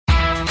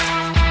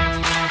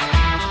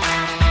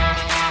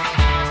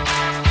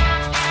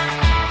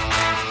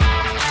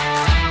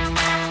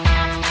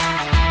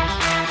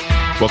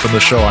Welcome to the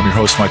show. I'm your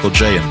host, Michael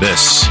J., and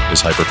this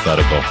is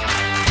Hypothetical.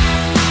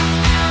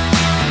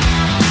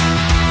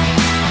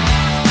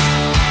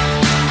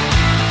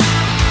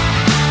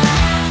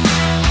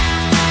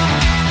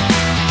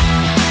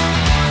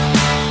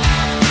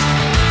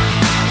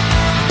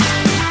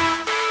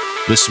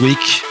 This week,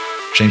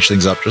 change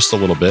things up just a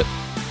little bit.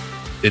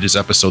 It is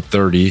episode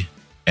 30,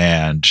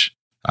 and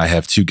I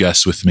have two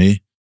guests with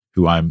me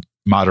who I'm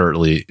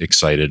moderately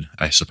excited,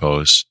 I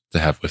suppose, to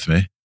have with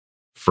me.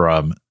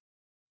 From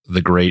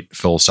the great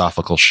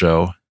philosophical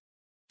show,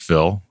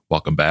 Phil,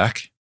 welcome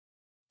back.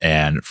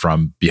 And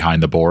from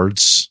Behind the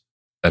Boards,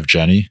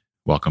 Evgeny,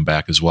 welcome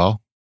back as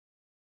well.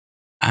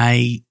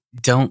 I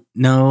don't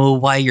know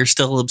why you're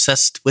still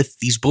obsessed with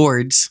these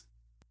boards.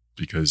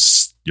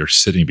 Because you're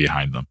sitting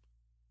behind them.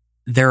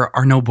 There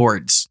are no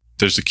boards.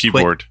 There's a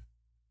keyboard.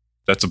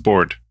 That's a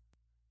board.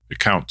 It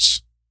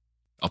counts.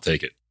 I'll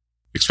take it.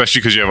 Especially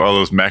because you have all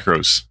those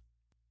macros.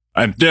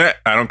 I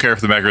don't care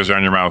if the macros are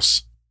on your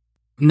mouse.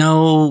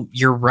 No,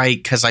 you're right,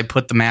 because I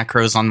put the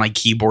macros on my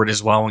keyboard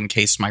as well in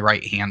case my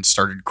right hand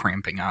started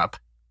cramping up.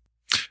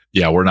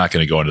 Yeah, we're not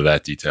going to go into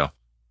that detail.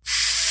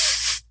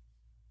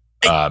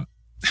 I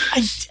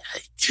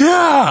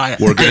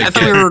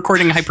thought we were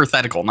recording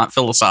hypothetical, not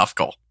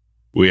philosophical.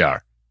 We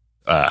are.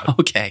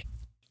 Okay.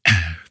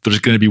 There's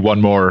going to be one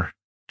more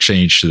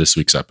change to this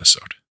week's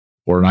episode.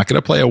 We're not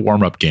going to play a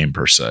warm-up game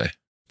per se,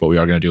 but we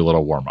are going to do a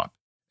little warm-up.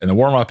 And the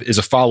warm-up is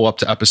a follow-up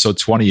to episode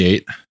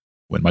 28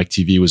 when Mike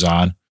TV was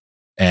on.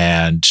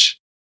 And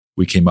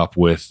we came up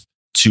with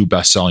two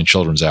best-selling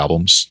children's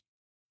albums.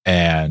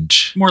 And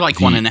more like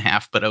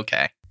 1.5, but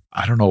okay.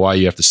 I don't know why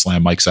you have to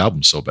slam Mike's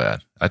album so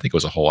bad. I think it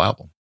was a whole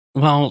album.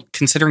 Well,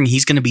 considering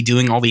he's going to be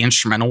doing all the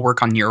instrumental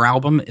work on your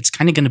album, it's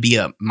kind of going to be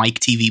a Mike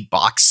TV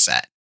box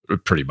set.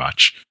 Pretty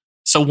much.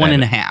 So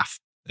 1.5.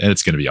 And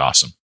it's going to be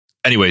awesome.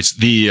 Anyways,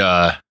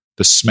 the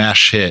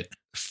smash hit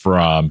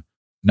from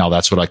Now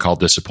That's What I Call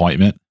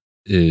Disappointment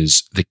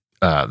is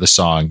the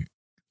song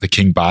The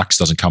King Box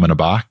Doesn't Come in a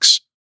Box,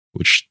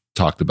 which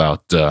talked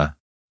about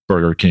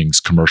Burger King's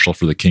commercial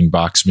for the King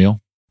Box meal.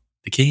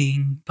 The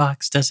King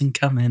Box doesn't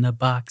come in a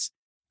box.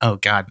 Oh,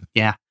 God.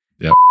 Yeah.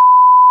 Yep.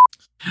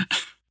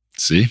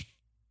 See?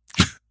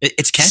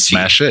 It's catchy.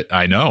 Smash hit.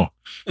 I know.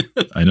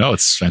 I know.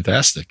 It's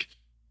fantastic.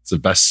 It's the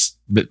best,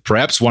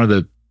 perhaps one of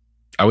the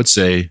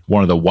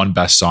one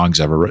best songs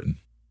ever written.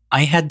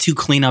 I had to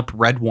clean up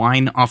red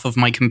wine off of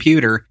my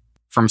computer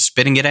from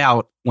spitting it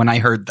out when I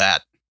heard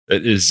that.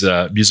 It is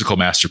a musical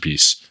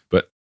masterpiece.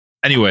 But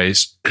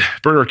anyways,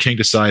 Burger King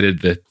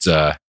decided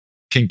that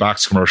King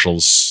Box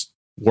commercials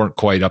weren't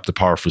quite up to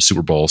par for the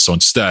Super Bowl. So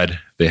instead,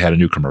 they had a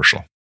new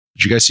commercial.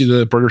 Did you guys see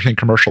the Burger King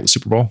commercial at the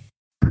Super Bowl?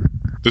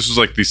 This was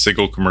like the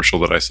single commercial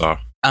that I saw.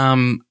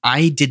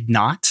 I did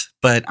not,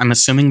 but I'm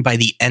assuming by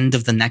the end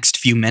of the next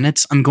few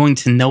minutes, I'm going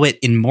to know it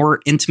in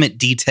more intimate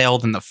detail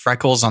than the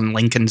freckles on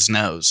Lincoln's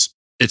nose.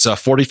 It's a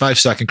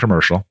 45-second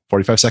commercial,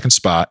 45-second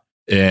spot,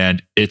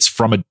 and it's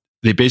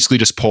they basically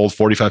just pulled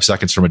 45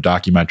 seconds from a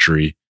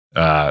documentary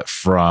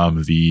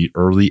from the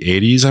early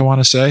 80s, I want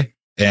to say,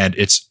 and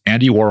it's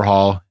Andy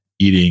Warhol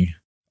eating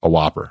a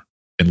Whopper.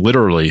 And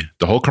literally,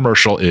 the whole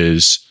commercial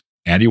is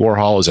Andy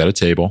Warhol is at a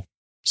table,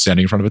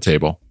 standing in front of a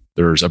table.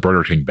 There's a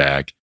Burger King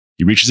bag.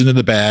 He reaches into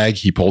the bag.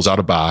 He pulls out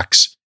a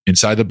box.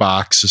 Inside the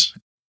box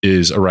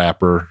is a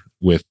wrapper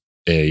with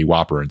a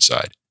Whopper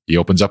inside. He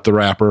opens up the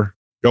wrapper.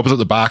 He opens up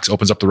the box,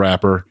 opens up the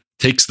wrapper,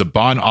 takes the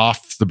bun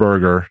off the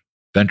burger,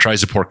 then tries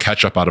to pour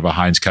ketchup out of a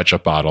Heinz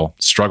ketchup bottle,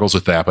 struggles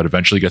with that, but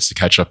eventually gets the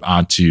ketchup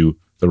onto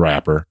the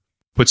wrapper,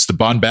 puts the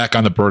bun back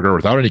on the burger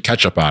without any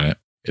ketchup on it,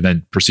 and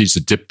then proceeds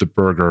to dip the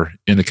burger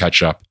in the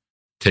ketchup,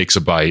 takes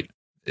a bite.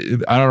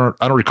 I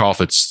don't recall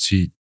if it's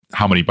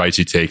how many bites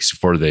he takes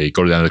before they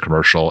go to the end of the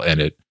commercial,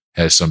 and it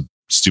has some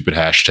stupid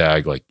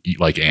hashtag like eat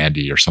like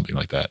Andy or something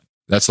like that.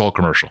 That's the whole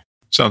commercial.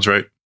 Sounds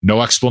right.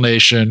 No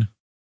explanation,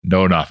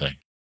 no nothing.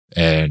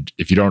 And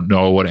if you don't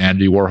know what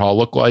Andy Warhol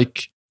looked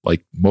like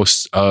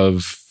most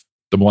of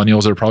the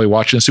millennials that are probably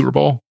watching the Super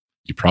Bowl,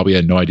 you probably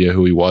had no idea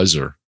who he was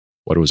or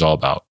what it was all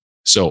about.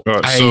 So,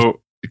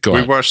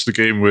 we watched the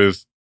game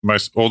with my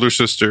older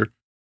sister,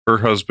 her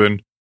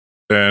husband,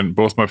 and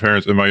both my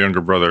parents and my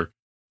younger brother.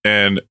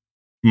 And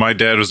my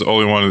dad was the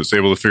only one that's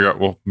able to figure out,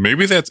 well,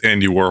 maybe that's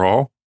Andy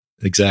Warhol.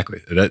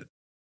 Exactly.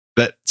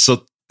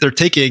 So they're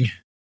taking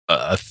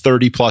a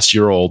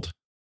 30-plus-year-old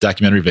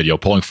documentary video,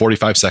 pulling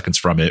 45 seconds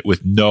from it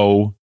with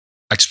no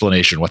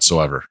explanation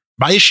whatsoever.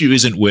 My issue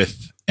isn't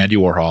with Andy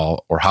Warhol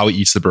or how he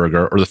eats the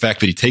burger or the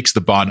fact that he takes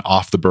the bun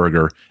off the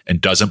burger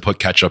and doesn't put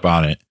ketchup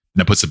on it and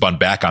then puts the bun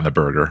back on the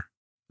burger and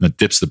then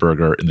dips the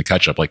burger in the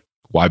ketchup. Like,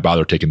 why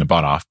bother taking the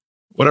bun off?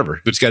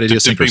 Whatever. It's got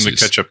idiosyncrasies. Dipping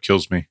the ketchup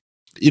kills me.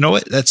 You know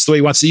what? That's the way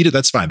he wants to eat it.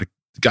 That's fine. The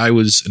guy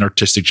was an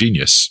artistic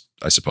genius,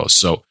 I suppose.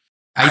 So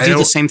I do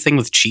the same thing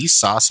with cheese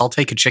sauce. I'll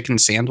take a chicken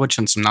sandwich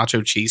and some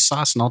nacho cheese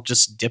sauce, and I'll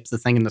just dip the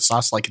thing in the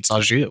sauce like it's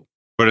au jus.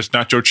 But it's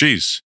nacho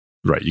cheese.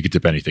 Right. You could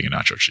dip anything in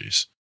nacho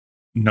cheese.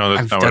 No,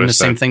 that's I've not what I said. done the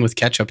same thing with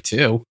ketchup,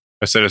 too.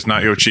 I said it's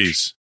not your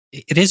cheese.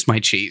 It is my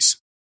cheese.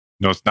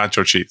 No, it's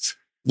nacho cheese.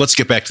 Let's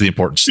get back to the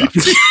important stuff.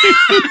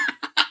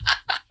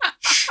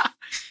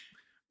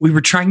 We were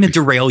trying to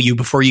derail you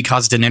before you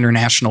caused an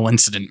international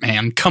incident,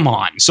 man. Come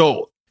on.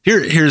 So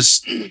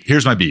here's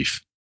my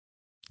beef.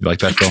 You like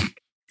that, Phil?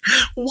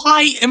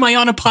 Why am I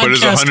on a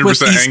podcast with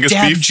these Angus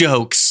dad beef?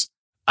 Jokes?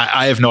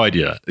 I have no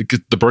idea.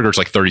 The burger's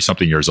like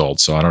 30-something years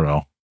old, so I don't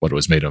know what it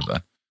was made of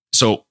then.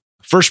 So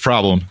first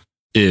problem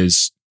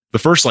is the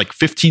first like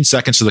 15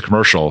 seconds of the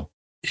commercial,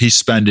 he's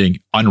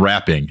spending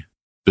unwrapping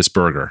this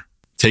burger,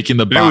 taking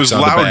the box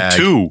out of the bag.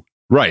 Too.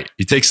 Right.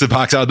 He takes the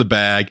box out of the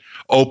bag,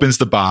 opens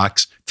the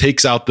box,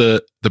 takes out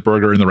the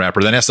burger in the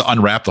wrapper, then has to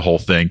unwrap the whole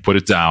thing, put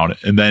it down,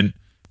 and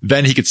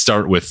then he could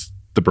start with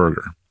the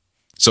burger.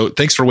 So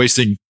thanks for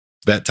wasting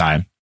that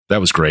time. That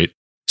was great.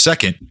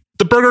 Second,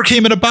 the burger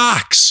came in a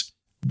box.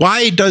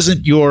 Why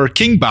doesn't your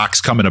King box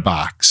come in a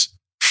box?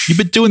 You've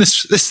been doing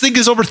this. This thing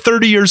is over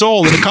 30 years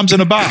old and it comes in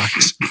a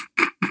box.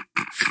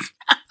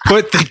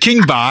 Put the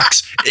King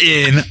box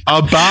in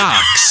a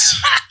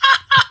box.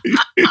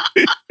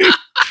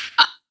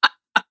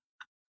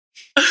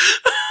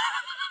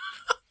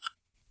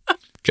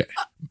 Okay.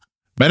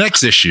 My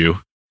next issue.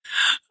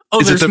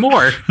 Oh, there's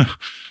more.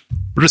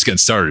 We're just getting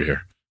started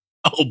here.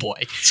 Oh boy.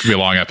 It's going to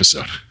be a long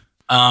episode.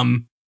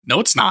 No,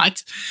 it's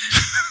not.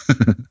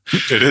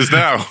 It is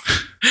now.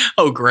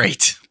 Oh,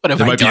 great. What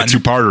have I done? It might be a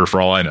two-parter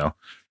for all I know.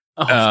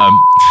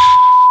 Oh,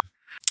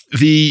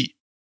 the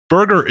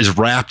burger is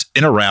wrapped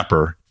in a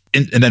wrapper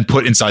and then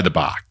put inside the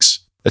box.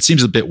 That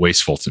seems a bit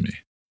wasteful to me.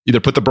 Either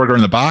put the burger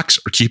in the box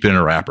or keep it in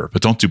a wrapper,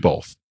 but don't do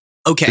both.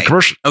 Okay. The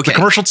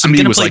commercial to I'm me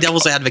gonna was play like,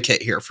 devil's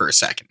advocate here for a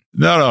second.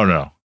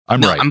 No.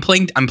 I'm right. I'm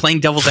playing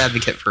devil's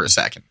advocate for a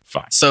second.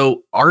 Fine.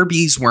 So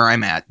Arby's, where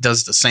I'm at,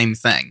 does the same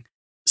thing.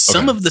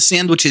 Some of the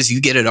sandwiches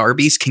you get at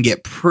Arby's can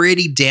get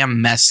pretty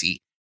damn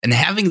messy, and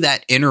having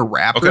that inner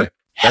wrapper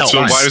helps.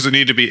 So why does it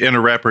need to be in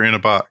a wrapper in a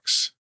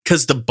box?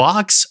 Because the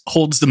box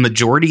holds the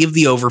majority of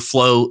the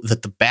overflow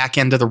that the back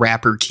end of the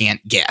wrapper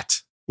can't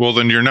get. Well,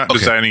 then you're not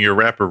designing your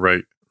wrapper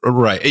right.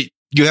 Right.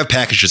 You have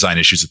package design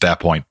issues at that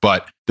point.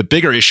 But the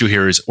bigger issue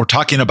here is we're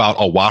talking about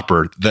a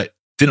Whopper that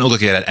didn't look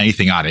like it had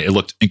anything on it. It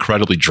looked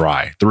incredibly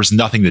dry. There was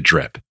nothing to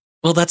drip.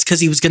 Well, that's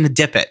because he was going to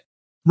dip it.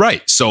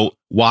 Right. So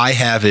why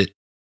have it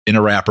in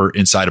a wrapper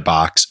inside a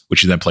box,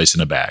 which you then place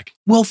in a bag?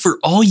 Well, for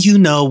all you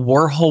know,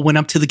 Warhol went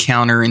up to the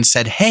counter and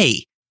said,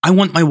 "Hey, I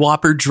want my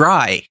Whopper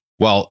dry."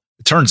 Well,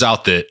 it turns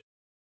out that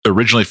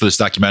originally for this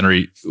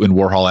documentary, when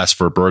Warhol asked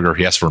for a burger,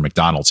 he asked for a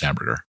McDonald's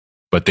hamburger,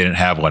 but they didn't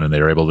have one and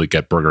they were able to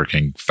get Burger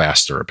King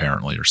faster,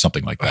 apparently, or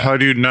something like that. How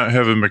do you not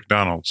have a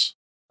McDonald's?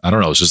 I don't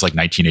know. It was just like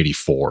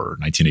 1984 or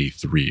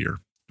 1983 or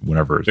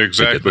whenever.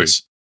 Exactly.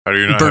 How do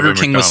you not Burger have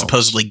a King was McDonald's?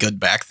 supposedly good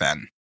back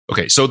then.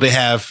 Okay, so they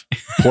have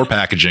poor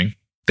packaging.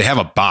 They have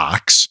a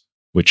box,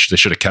 which they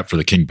should have kept for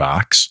the King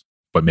box,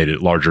 but made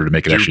it larger to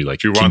make it actually like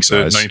do you king want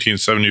size. the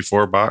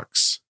 1974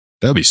 box?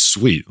 That would be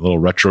sweet. A little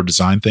retro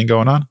design thing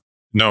going on.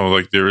 No,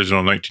 like the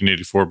original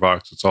 1984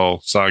 box. It's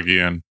all soggy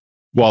and.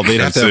 Well, they'd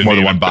have to have more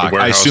than one box.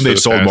 I assume they've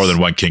sold past. more than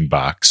one King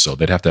box, so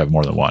they'd have to have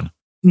more than one.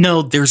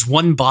 No, there's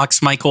one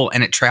box, Michael,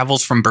 and it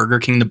travels from Burger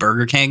King to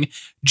Burger King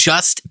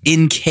just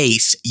in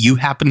case you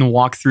happen to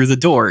walk through the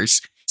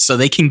doors, so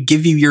they can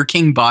give you your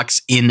King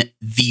box in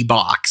the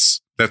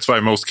box. That's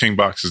why most King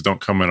boxes don't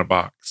come in a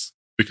box,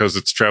 because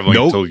it's traveling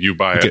until you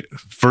buy it.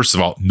 First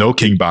of all, no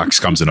King box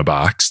comes in a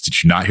box.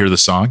 Did you not hear the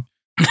song?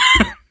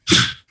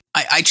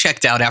 I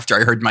checked out after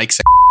I heard Mike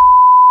say.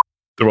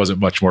 There wasn't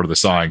much more to the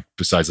song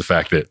besides the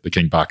fact that the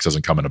King box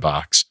doesn't come in a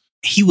box.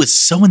 He was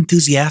so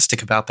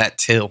enthusiastic about that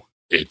too.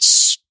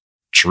 It's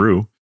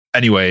true.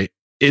 Anyway,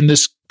 in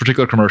this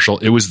particular commercial,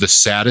 it was the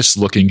saddest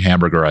looking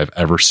hamburger I've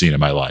ever seen in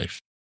my life.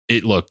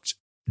 It looked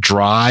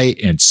dry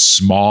and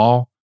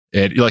small.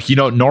 And like,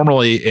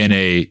 normally in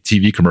a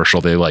TV commercial,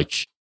 they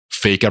like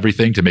fake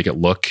everything to make it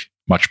look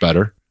much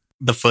better.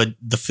 The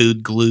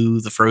food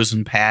glue, the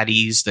frozen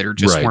patties that are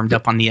just warmed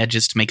up on the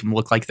edges to make them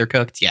look like they're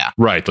cooked. Yeah.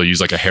 Right. They'll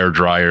use like a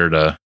hairdryer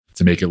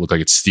to make it look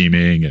like it's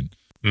steaming and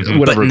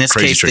whatever. But in this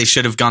case, they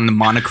should have gone the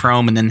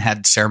monochrome and then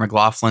had Sarah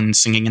McLachlan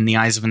singing In the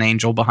Eyes of an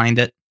Angel behind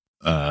it.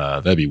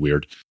 That'd be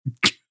weird.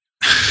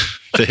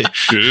 It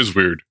is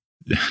weird.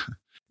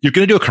 You're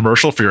going to do a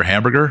commercial for your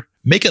hamburger?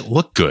 Make it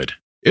look good.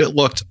 It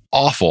looked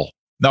awful.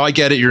 Now, I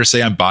get it. You're going to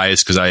say I'm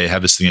biased because I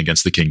have this thing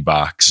against the King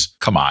box.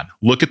 Come on.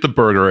 Look at the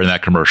burger in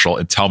that commercial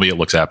and tell me it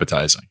looks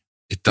appetizing.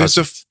 It does.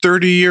 It's a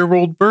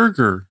 30-year-old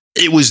burger.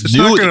 It was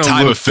new at the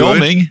time of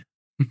filming.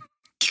 They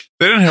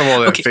didn't have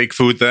all that fake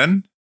food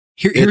then.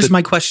 Here's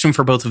my question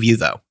for both of you,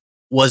 though.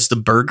 Was the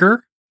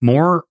burger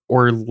more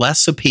or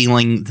less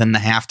appealing than the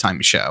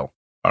halftime show?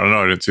 I don't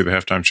know. I didn't see the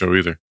halftime show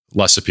either.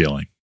 Less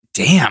appealing.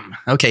 Damn.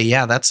 Okay,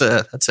 yeah, that's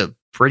a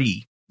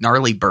pretty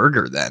gnarly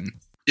burger then.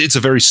 It's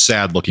a very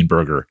sad looking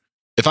burger.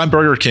 If I'm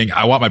Burger King,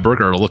 I want my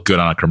burger to look good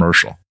on a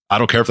commercial. I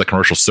don't care if the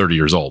commercial's 30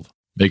 years old.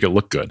 Make it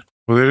look good.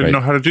 Well, they didn't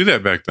know how to do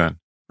that back then.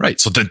 Right.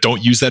 So then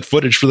don't use that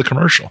footage for the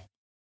commercial.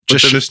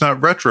 But then it's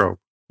not retro.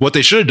 What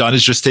they should have done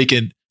is just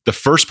taken the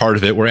first part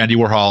of it where Andy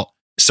Warhol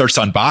starts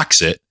to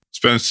unbox it.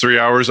 Spends 3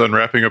 hours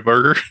unwrapping a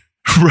burger.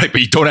 Right.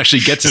 But you don't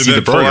actually get to see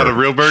the burger. Pull out a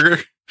real burger.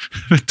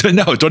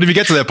 No, don't even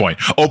get to that point.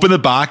 Open the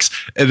box,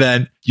 and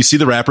then you see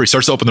the wrapper. He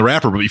starts to open the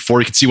wrapper, but before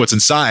you can see what's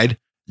inside,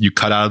 you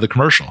cut out of the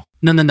commercial.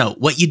 No.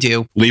 What you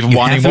do, leave him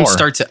wanting have more. Him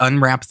start to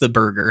unwrap the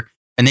burger,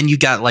 and then you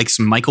got like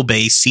some Michael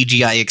Bay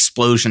CGI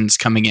explosions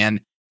coming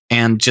in,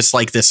 and just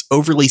like this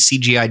overly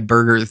CGI'd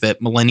burger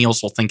that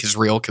millennials will think is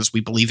real because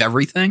we believe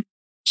everything.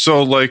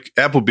 So like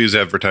Applebee's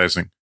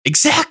advertising.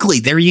 Exactly.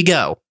 There you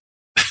go.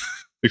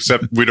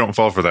 Except we don't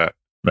fall for that.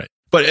 Right.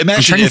 But imagine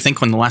I'm trying to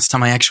think when the last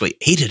time I actually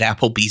ate at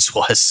Applebee's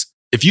was.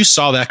 If you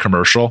saw that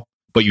commercial,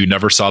 but you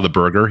never saw the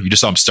burger, you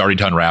just saw him starting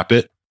to unwrap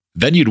it,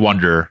 then you'd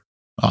wonder,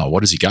 oh,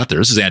 what has he got there?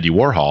 This is Andy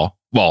Warhol.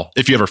 Well,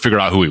 if you ever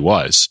figured out who he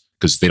was,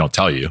 because they don't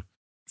tell you.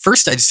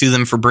 First, I'd sue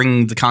them for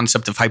bringing the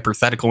concept of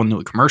hypothetical into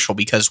a commercial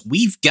because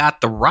we've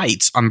got the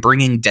rights on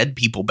bringing dead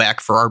people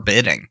back for our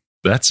bidding.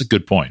 That's a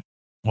good point.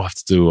 We'll have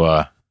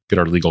to get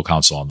our legal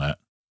counsel on that.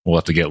 We'll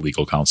have to get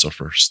legal counsel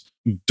first.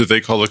 Do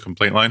they call the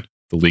complaint line?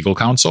 The legal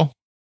counsel?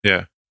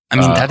 Yeah. I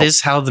mean, that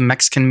is how the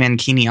Mexican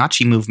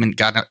Mankiniachi movement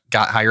got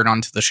hired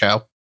onto the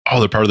show. Oh,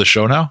 they're part of the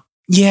show now?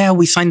 Yeah,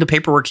 we signed the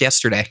paperwork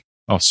yesterday.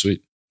 Oh,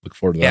 sweet. Look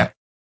forward to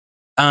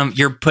that.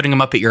 You're putting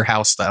them up at your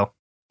house, though.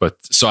 But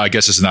so I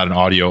guess it's not an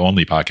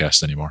audio-only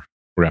podcast anymore.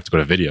 We're going to have to go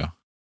to video.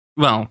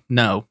 Well,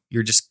 no.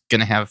 You're just going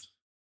to have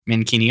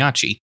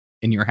Mankiniachi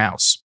in your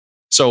house.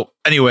 So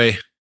anyway,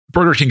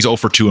 Burger King's 0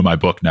 for 2 in my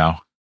book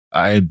now.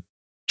 I'm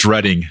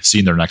dreading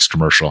seeing their next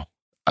commercial.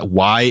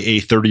 Why a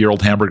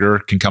 30-year-old hamburger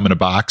can come in a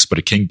box, but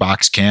a King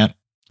box can't,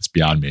 it's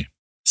beyond me.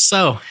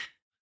 So,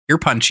 you're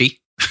punchy.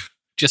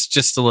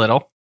 just a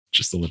little.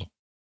 Just a little.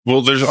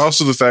 Well, there's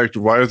also the fact,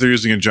 why are they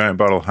using a giant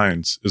bottle of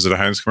Heinz? Is it a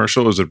Heinz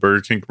commercial? Is it a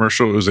Burger King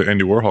commercial? Is it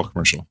Andy Warhol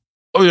commercial?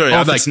 Oh, yeah.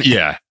 Well, if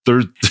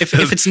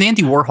If it's an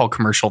Andy Warhol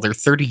commercial, they're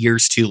 30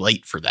 years too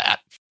late for that.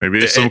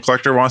 Maybe some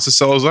collector wants to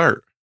sell his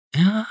art.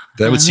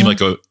 That would seem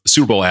like a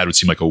Super Bowl ad would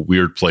seem like a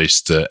weird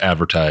place to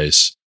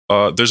advertise.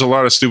 There's a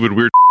lot of stupid,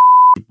 weird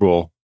Super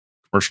Bowl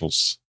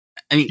commercials.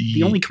 I mean,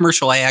 the only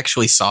commercial I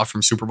actually saw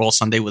from Super Bowl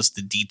Sunday was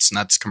the Deets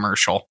Nuts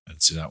commercial. I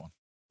didn't see that one.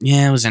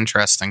 Yeah, it was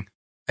interesting.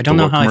 I don't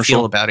know how I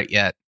feel about it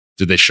yet.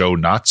 Did they show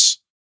nuts?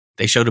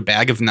 They showed a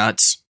bag of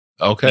nuts.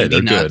 Okay,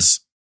 they're nuts.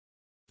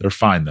 Good. They're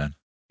fine then.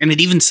 And it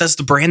even says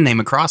the brand name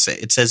across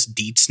it. It says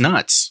Deets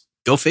Nuts.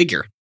 Go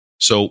figure.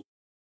 So,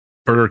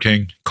 Burger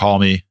King, call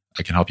me.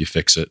 I can help you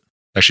fix it.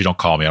 Actually, don't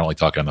call me. I don't like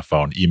talking on the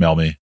phone. Email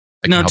me.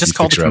 No, just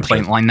call the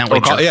complaint line. That way,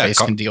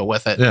 Jerkface can deal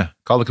with it. Yeah,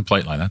 call the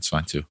complaint line. That's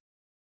fine too.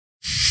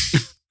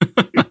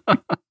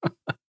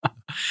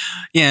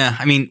 Yeah,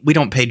 I mean, we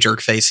don't pay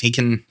Jerkface. He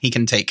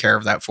can take care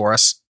of that for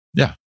us.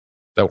 Yeah,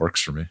 that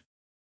works for me.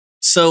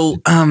 So,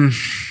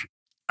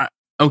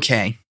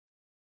 okay.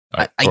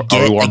 I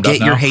get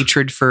your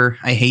hatred for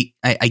I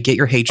get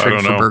your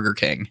hatred for Burger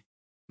King,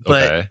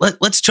 but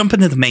let's jump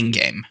into the main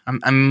game.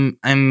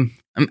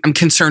 I'm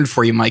concerned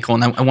for you, Michael,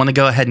 and I want to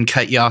go ahead and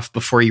cut you off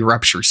before you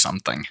rupture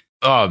something.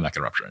 Oh, I'm not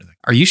going to rupture anything.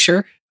 Are you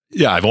sure?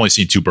 Yeah, I've only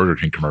seen 2 Burger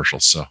King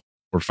commercials, so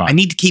we're fine. I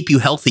need to keep you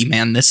healthy,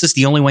 man. This is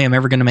the only way I'm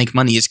ever going to make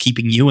money is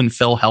keeping you and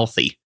Phil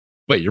healthy.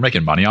 Wait, you're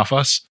making money off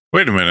us?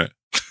 Wait a minute.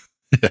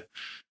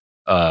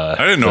 I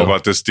didn't know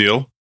about this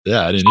deal.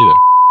 Yeah, I didn't either.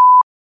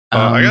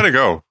 I gotta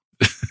go.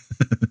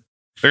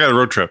 I got a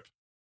road trip.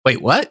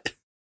 Wait, what?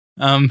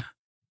 I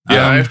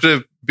have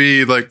to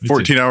be like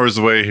 14 hours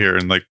away here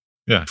in like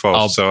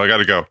 12, so I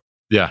gotta go.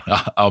 Yeah,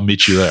 I'll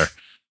meet you there.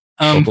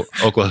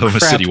 Oklahoma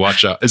City,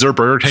 watch out. Is there a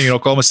Burger King in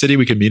Oklahoma City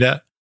we can meet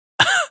at?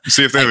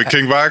 See if they have a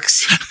King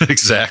box.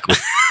 Exactly.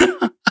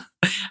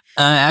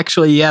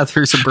 Actually, yeah,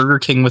 there's a Burger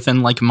King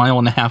within like a mile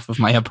and a half of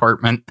my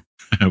apartment.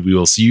 We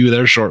will see you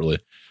there shortly.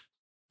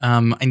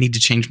 I need to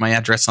change my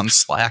address on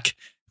Slack.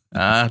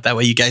 That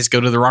way you guys go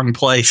to the wrong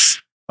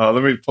place.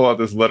 Let me pull out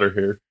this letter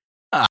here.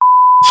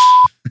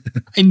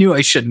 I knew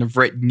I shouldn't have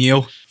written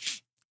you.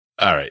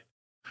 All right.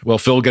 Well,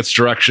 Phil gets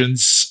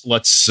directions.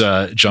 Let's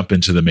jump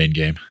into the main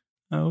game.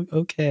 Oh,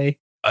 okay.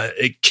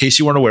 In case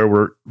you weren't aware,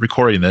 we're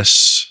recording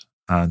this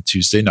on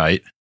Tuesday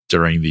night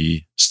during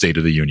the State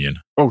of the Union.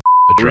 Oh,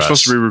 we're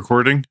supposed to be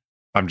recording?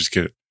 I'm just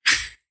kidding.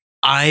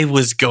 I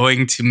was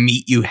going to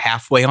meet you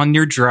halfway on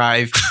your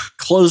drive,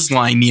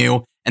 clothesline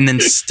you, and then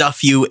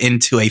stuff you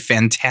into a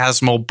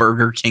phantasmal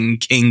Burger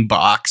King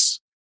box.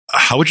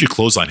 How would you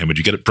clothesline him? Would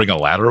you bring a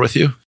ladder with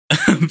you?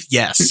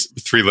 Yes.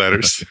 3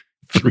 ladders.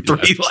 3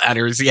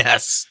 ladders,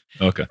 yes.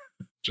 Okay.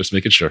 Just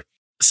making sure.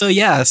 So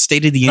yeah,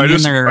 State of the Union.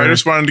 I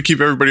just wanted to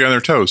keep everybody on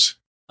their toes.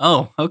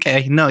 Oh,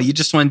 okay. No, you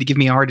just wanted to give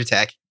me a heart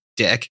attack,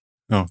 dick.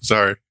 Oh,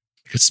 sorry.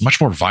 It's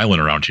much more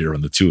violent around here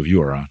when the 2 of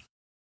you are on.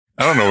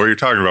 I don't know what you're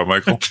talking about,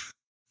 Michael.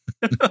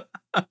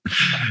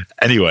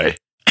 Anyway,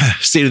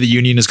 State of the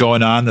Union is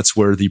going on. That's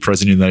where the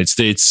President of the United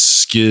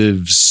States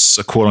gives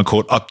a quote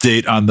unquote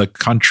update on the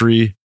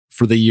country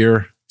for the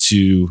year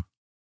to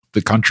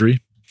the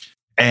country.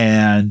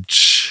 And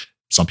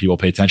some people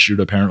pay attention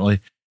to it, apparently.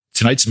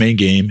 Tonight's main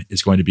game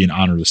is going to be in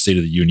honor of the State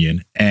of the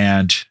Union.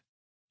 And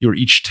you're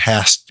each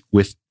tasked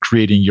with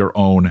creating your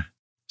own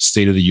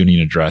State of the Union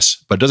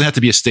address. But it doesn't have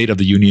to be a State of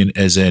the Union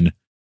as in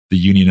the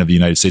Union of the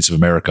United States of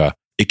America.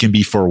 It can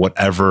be for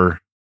whatever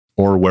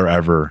or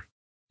wherever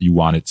you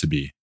want it to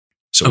be.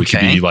 So it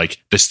could be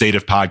like the state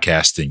of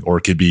podcasting, or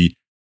it could be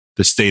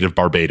the state of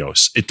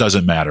Barbados. It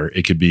doesn't matter.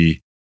 It could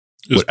be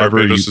Is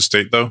Barbados a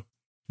state, though?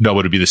 No, it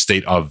would be the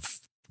state of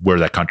where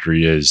that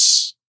country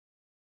is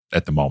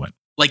at the moment.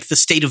 Like the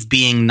state of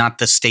being, not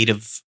the state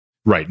of...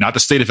 Right, not the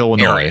state of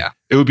Illinois. Area.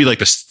 It would be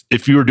like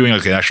if you were doing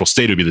like an actual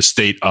state, it would be the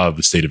state of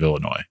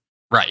Illinois.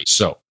 Right.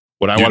 So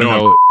what I want to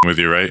know... I'm with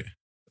you, right?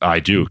 I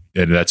do.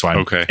 And that's why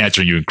I'm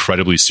answering you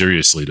incredibly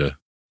seriously to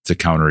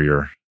counter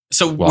your...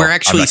 So we're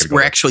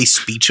actually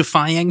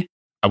speechifying?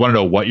 I want to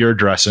know what you're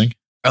addressing.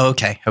 Oh,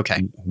 okay.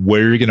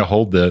 Where you're going to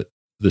hold the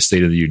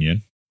State of the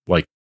Union.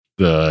 Like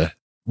the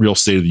real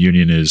State of the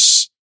Union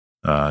is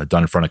done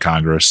in front of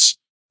Congress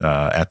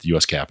at the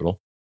U.S. Capitol.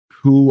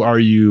 Who's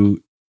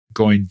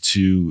going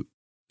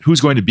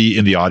to be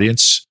in the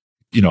audience?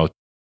 You know,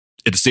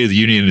 at the State of the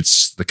Union,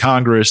 it's the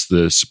Congress,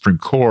 the Supreme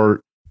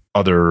Court,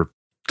 other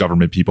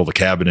government people, the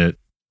cabinet,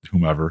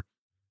 whomever.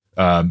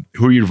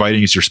 Who are you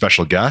inviting as your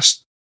special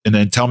guest? And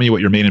then tell me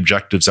what your main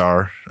objectives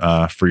are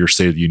for your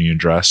State of the Union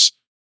address.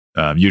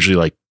 Usually,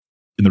 like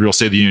in the real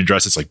State of the Union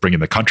address, it's like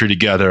bringing the country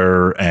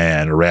together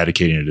and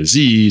eradicating a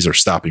disease or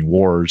stopping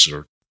wars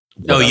or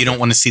whatever. Oh, you don't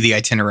want to see the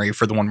itinerary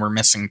for the one we're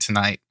missing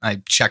tonight.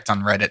 I checked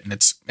on Reddit and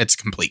it's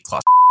complete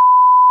cluster.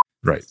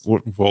 Right.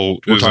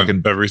 We're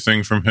talking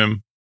everything from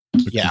him.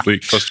 Yeah.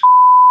 Complete cluster.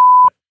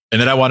 And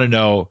then I want to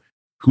know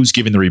who's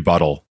giving the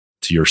rebuttal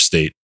to your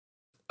state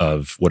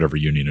of whatever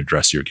union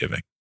address you're giving.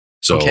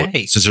 So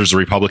since there's a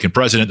Republican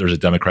president, there's a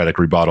Democratic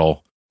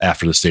rebuttal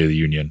after the State of the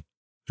Union.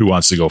 Who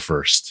wants to go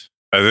first?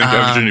 I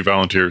think Virginia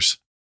volunteers.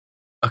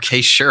 Okay,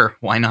 sure.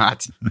 Why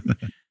not?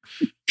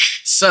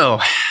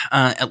 So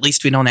at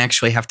least we don't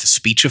actually have to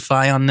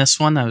speechify on this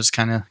one. I was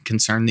kind of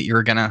concerned that you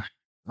were going to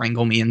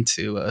wrangle me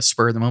into a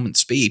spur of the moment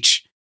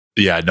speech.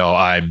 Yeah, no,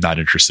 I'm not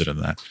interested in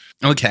that.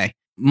 Okay.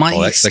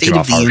 My State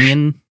of the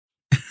Union...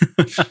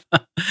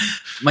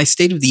 My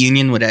State of the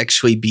Union would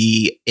actually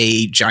be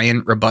a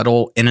giant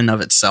rebuttal in and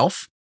of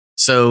itself.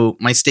 So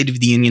my State of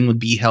the Union would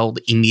be held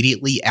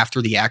immediately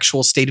after the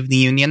actual State of the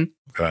Union.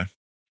 Okay.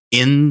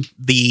 In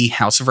the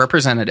House of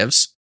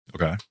Representatives.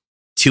 Okay.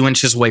 2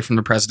 inches away from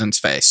the president's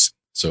face.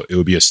 So it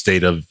would be a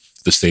state of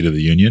the State of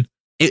the Union?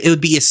 It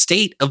would be a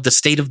state of the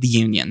State of the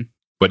Union.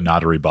 But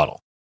not a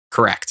rebuttal.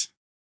 Correct.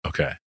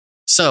 Okay.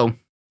 So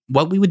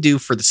what we would do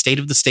for the State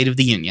of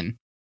the Union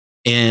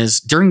is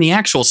during the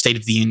actual State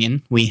of the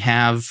Union, we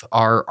have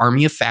our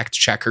army of fact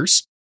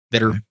checkers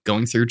that are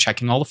going through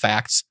checking all the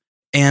facts.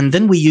 And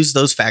then we use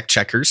those fact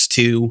checkers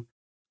to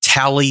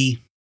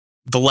tally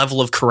the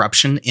level of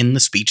corruption in the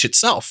speech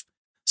itself.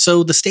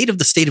 So the State of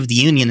the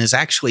Union is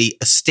actually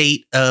a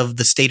state of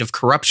the state of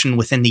corruption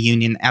within the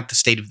Union at the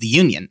State of the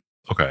Union.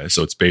 Okay,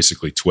 so it's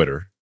basically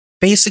Twitter.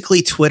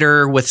 Basically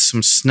Twitter with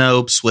some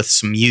Snopes, with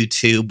some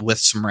YouTube, with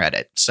some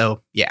Reddit.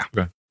 So, yeah.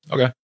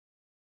 Okay.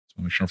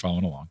 So make sure I'm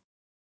following along.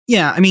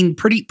 Yeah, I mean,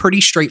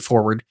 pretty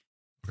straightforward.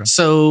 Okay.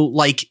 So,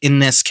 like in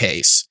this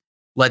case,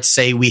 let's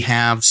say we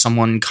have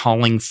someone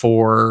calling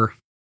for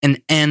an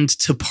end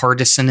to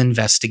partisan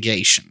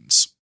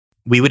investigations.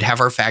 We would have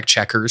our fact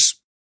checkers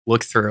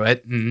look through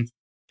it and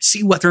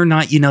see whether or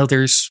not,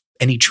 there's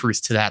any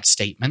truth to that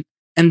statement.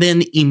 And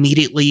then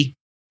immediately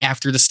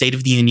after the State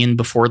of the Union,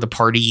 before the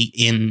party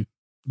in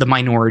the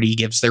minority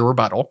gives their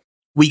rebuttal,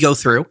 we go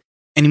through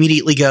and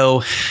immediately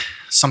go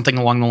something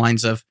along the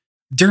lines of,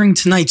 during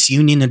tonight's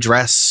union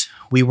address,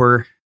 we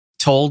were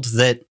told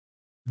that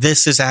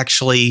this is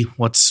actually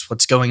what's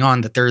going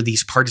on, that there are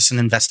these partisan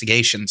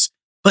investigations.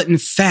 But in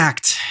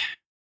fact,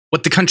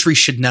 what the country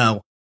should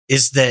know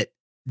is that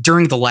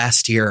during the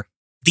last year,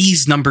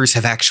 these numbers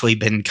have actually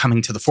been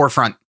coming to the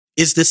forefront.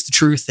 Is this the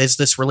truth? Is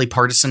this really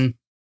partisan?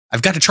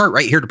 I've got a chart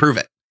right here to prove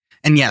it.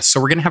 And yes, so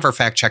we're going to have our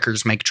fact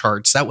checkers make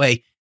charts. That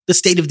way, the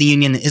State of the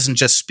Union isn't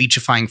just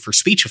speechifying for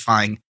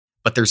speechifying,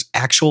 but there's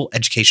actual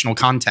educational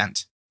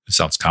content. It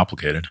sounds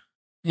complicated.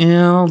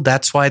 Well,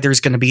 that's why there's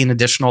going to be an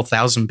additional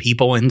 1,000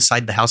 people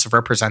inside the House of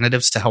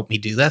Representatives to help me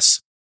do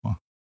this.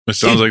 It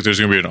sounds like there's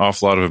going to be an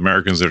awful lot of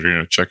Americans that are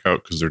going to check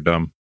out because they're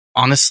dumb.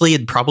 Honestly,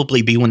 it'd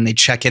probably be when they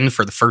check in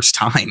for the first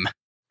time.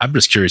 I'm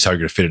just curious how you're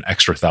going to fit an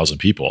extra 1,000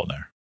 people in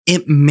there.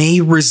 It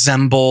may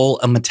resemble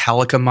a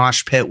Metallica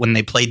mosh pit when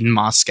they played in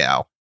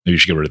Moscow. Maybe you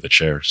should get rid of the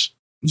chairs.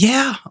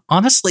 Yeah,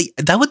 honestly,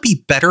 that would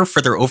be better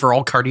for their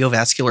overall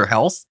cardiovascular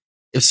health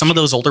if some of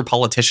those older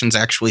politicians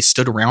actually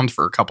stood around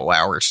for a couple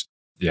hours.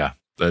 Yeah,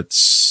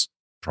 that's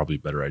probably a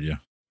better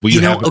idea. We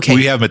have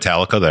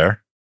Metallica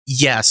there.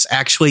 Yes,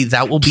 actually,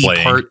 that will be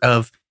part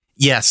of...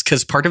 Yes,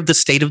 because part of the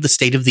State of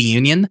the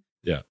Union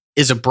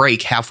is a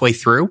break halfway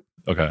through.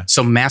 Okay.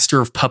 So Master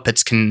of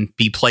Puppets can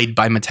be played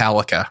by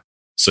Metallica.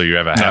 So you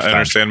have a halftime.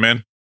 Enter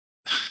Sandman?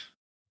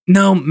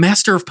 No,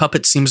 Master of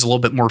Puppets seems a little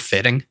bit more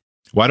fitting.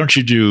 Why don't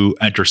you do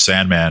Enter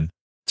Sandman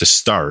to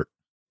start,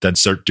 then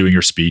start doing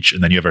your speech,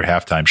 and then you have your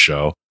halftime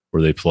show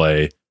where they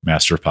play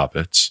Master of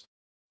Puppets,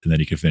 and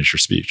then you can finish your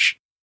speech.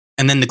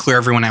 And then to clear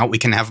everyone out, we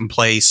can have them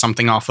play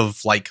something off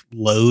of like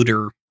Load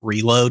or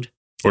Reload.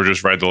 Or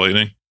just Ride the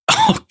Lightning.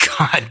 Oh,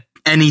 God.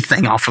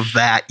 Anything off of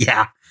that.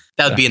 Yeah.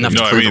 That would be enough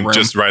to clear the room.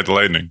 Just Ride the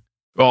Lightning.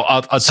 Well,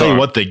 I'll tell you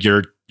one thing.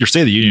 Your your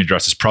State of the Union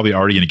address is probably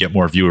already going to get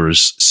more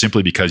viewers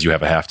simply because you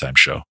have a halftime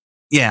show.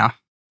 Yeah.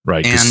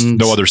 Right. Because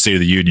no other State of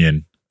the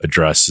Union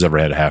address has ever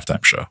had a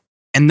halftime show.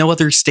 And no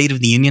other State of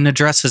the Union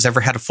address has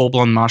ever had a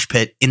full-blown mosh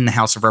pit in the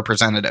House of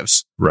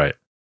Representatives. Right.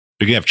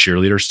 You can have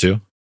cheerleaders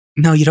too.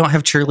 No, you don't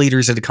have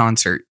cheerleaders at a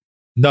concert.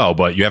 No,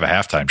 but you have a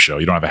halftime show.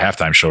 You don't have a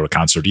halftime show at a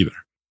concert either.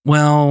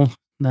 Well,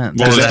 it's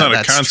not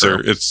a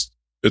concert. True.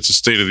 It's a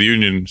State of the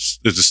Union. It's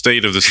a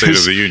state of the State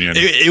of the Union.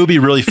 It would be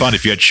really fun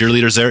if you had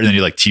cheerleaders there and then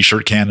you like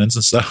t-shirt cannons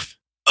and stuff.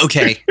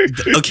 Okay.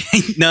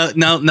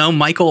 No.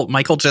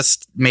 Michael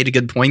just made a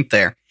good point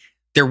there.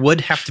 There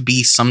would have to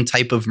be some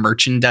type of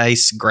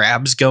merchandise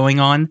grabs going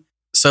on.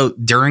 So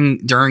during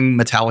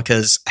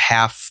Metallica's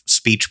half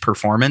speech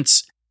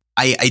performance,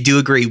 I do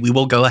agree. We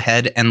will go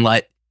ahead and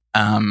let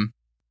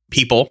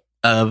people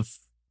of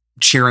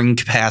cheering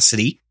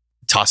capacity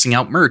tossing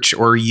out merch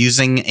or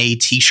using a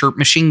t-shirt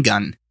machine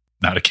gun.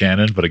 Not a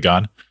cannon, but a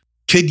gun.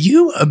 Could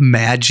you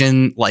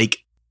imagine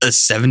like a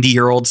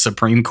 70-year-old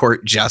Supreme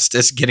Court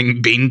justice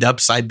getting beamed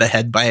upside the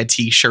head by a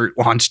t-shirt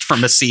launched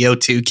from a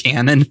CO2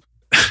 cannon?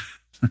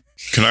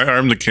 Can I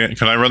arm the can?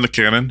 Can I run the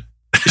cannon?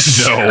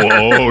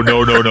 No.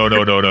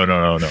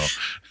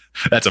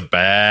 That's a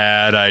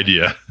bad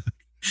idea.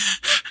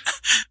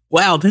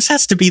 Wow, this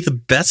has to be the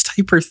best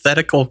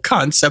hypothetical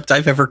concept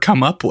I've ever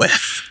come up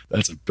with.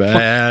 That's a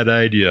bad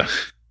idea.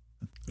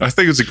 I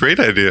think it's a great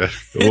idea.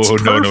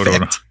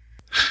 No.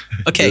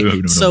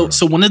 Okay, so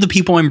one of the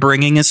people I'm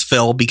bringing is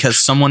Phil because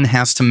someone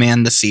has to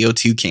man the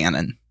CO2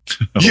 cannon.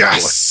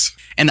 Yes!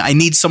 And I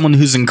need someone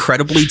who's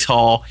incredibly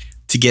tall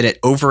to get it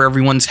over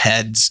everyone's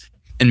heads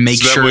and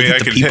make sure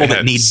that the people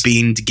that need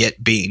beamed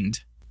get beamed.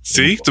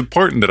 See, it's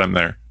important that I'm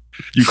there.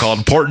 You call it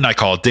important, I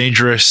call it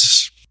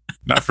dangerous.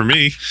 Not for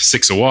me.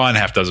 6 of one,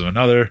 half dozen of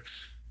another.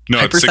 No,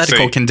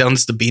 Hypothetical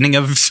condones the beating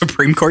of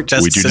Supreme Court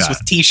justices with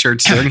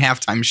t-shirts during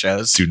halftime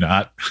shows. Do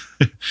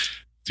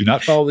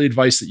not follow the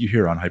advice that you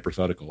hear on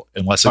Hypothetical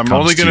unless I'm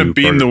only going to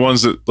beam the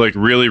ones that like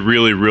really,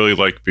 really, really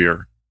like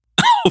beer.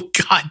 Oh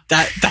God,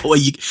 that way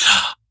you.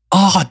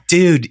 Oh,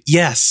 dude,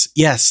 yes.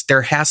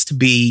 There has to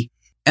be.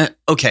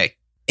 Okay,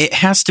 it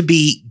has to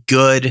be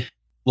good,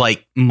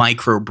 like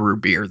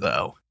microbrew beer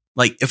though.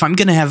 Like if I'm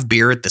going to have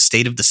beer at the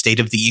State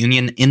of the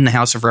Union in the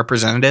House of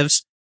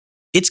Representatives,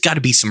 it's got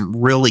to be some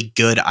really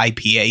good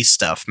IPA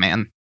stuff,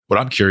 man. What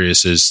I'm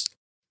curious is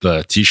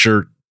the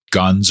t-shirt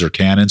guns or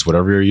cannons,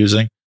 whatever you're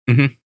using.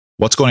 Mm-hmm.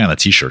 What's going on the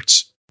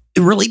t-shirts?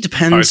 It really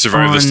depends. I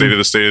survived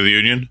the State of the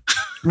Union.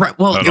 Right.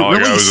 Well, and all I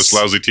got was this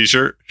lousy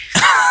t-shirt.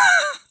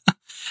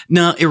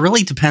 No, it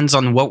really depends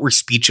on what we're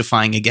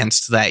speechifying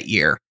against that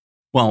year.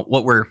 Well,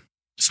 what we're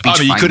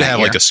speechifying. You could have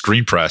year. like a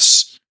screen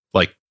press,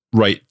 like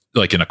right,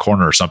 like in a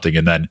corner or something,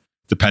 and then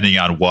depending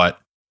on what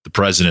the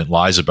president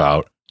lies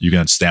about, you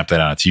can stamp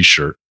that on a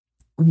t-shirt.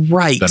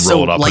 Right. Then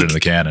roll it up, put it in the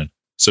cannon.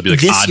 So it'd be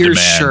like this year's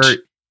shirt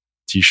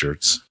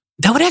t-shirts.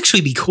 That would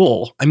actually be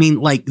cool. I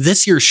mean, like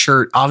this year's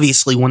shirt,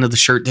 obviously one of the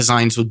shirt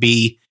designs would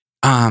be,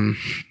 why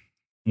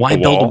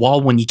build a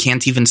wall when you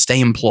can't even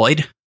stay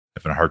employed?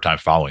 Having a hard time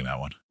following that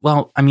one.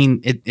 Well, I mean,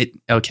 it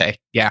okay.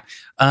 Yeah.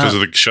 Because of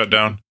the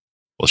shutdown?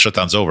 Well, the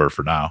shutdown's over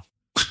for now.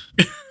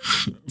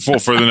 Full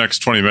for the next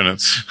 20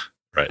 minutes.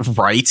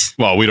 Right.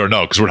 Well, we don't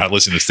know because we're not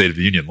listening to State of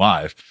the Union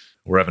live.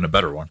 We're having a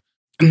better one.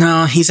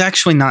 No, he's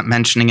actually not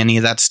mentioning any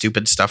of that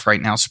stupid stuff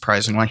right now,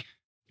 surprisingly.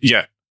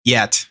 Yet.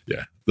 Yeah.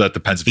 That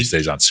depends if he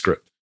stays on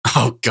script.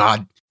 Oh,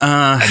 God.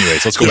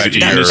 Anyways, let's go back to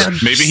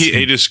yours. Maybe he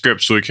ate his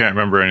script, so we can't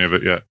remember any of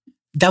it yet.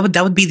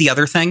 That would be the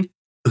other thing.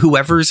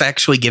 Whoever's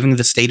actually giving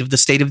the State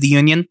of the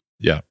Union.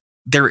 Yeah.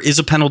 There is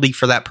a penalty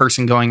for that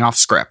person going off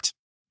script.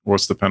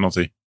 What's the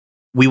penalty?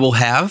 We will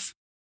have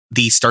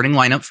the starting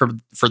lineup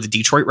for the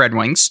Detroit Red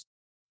Wings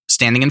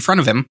standing in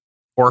front of him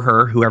or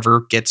her,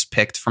 whoever gets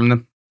picked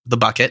from the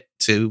bucket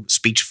to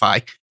speechify.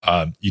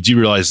 You do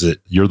realize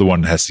that you're the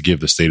one that has to give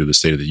the State of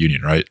the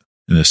Union, right?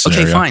 In this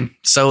scenario. Okay, fine.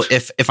 So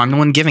if I'm the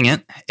one giving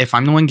it,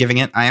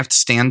 I have to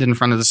stand in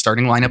front of the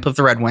starting lineup of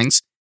the Red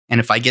Wings. And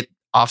if I get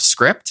off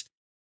script,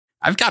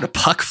 I've got a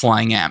puck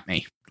flying at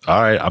me.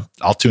 All right.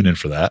 I'll tune in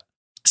for that.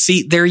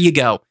 See, there you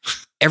go.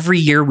 Every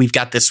year we've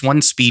got this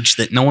one speech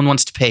that no one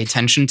wants to pay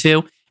attention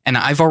to. And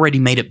I've already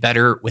made it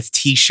better with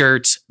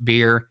t-shirts,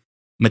 beer,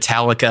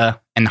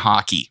 Metallica, and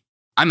hockey.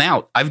 I'm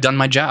out. I've done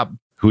my job.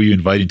 Who are you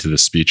inviting to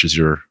this speech as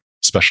your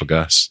special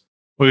guest?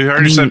 Well, you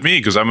already said me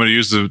because I'm going to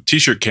use the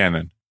t-shirt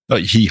cannon. No,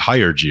 he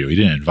hired you. He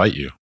didn't invite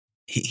you.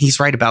 He's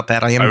right about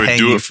that. I am paying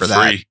you for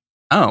that.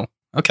 Oh,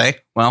 okay.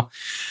 Well,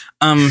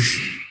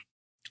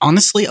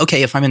 honestly,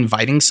 okay, if I'm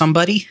inviting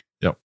somebody,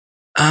 yep.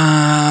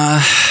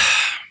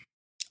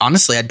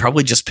 Honestly, I'd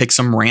probably just pick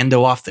some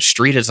rando off the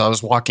street as I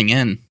was walking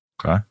in.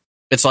 Okay.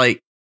 It's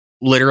like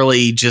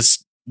literally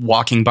just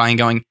walking by and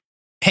going,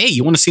 "Hey,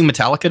 you want to see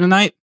Metallica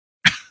tonight?"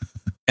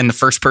 And the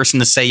first person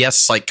to say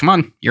yes is like, "Come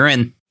on, you're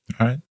in."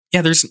 All right.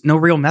 Yeah, there's no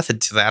real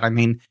method to that. I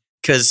mean,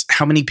 because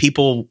how many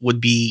people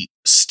would be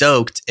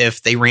stoked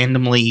if they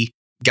randomly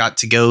got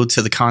to go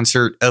to the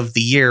concert of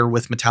the year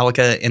with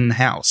Metallica in the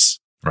house?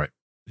 Right.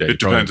 Yeah, it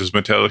depends. Is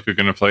Metallica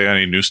going to play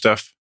any new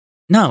stuff?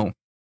 No.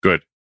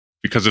 Good.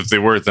 Because if they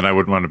were, then I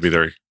wouldn't want to be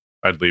there.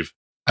 I'd leave.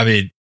 I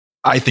mean,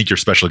 I think your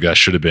special guest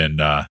should have been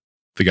the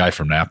guy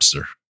from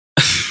Napster.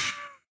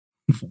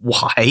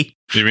 Why?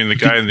 You mean the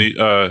guy in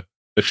the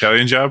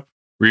Italian Job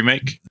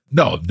remake?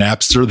 No,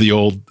 Napster, the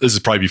old. This is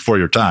probably before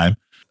your time.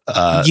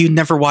 You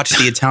never watched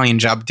The Italian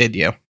Job, did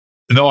you?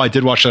 No, I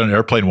did watch it on an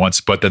airplane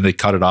once, but then they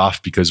cut it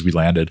off because we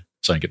landed,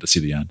 so I didn't get to see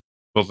the end.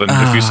 Well, then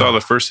if you saw the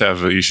first half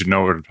of it, you should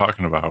know what I'm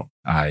talking about.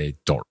 I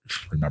don't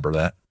remember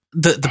that.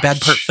 The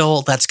bad part,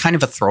 Phil, that's kind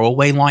of a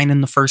throwaway line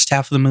in the first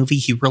half of the movie.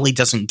 He really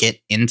doesn't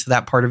get into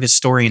that part of his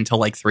story until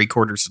like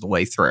 3/4 of the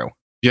way through.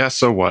 Yeah,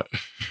 so what?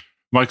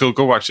 Michael,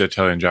 go watch the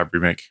Italian Job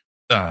remake.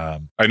 I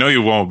know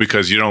you won't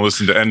because you don't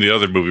listen to any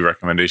other movie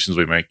recommendations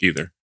we make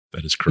either.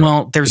 That is correct.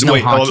 Well, there's no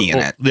hockey in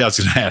it. Yeah, I was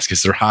going to ask,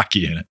 is there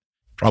hockey in it?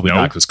 Probably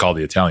not, because it's called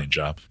The Italian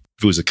Job.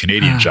 If it was a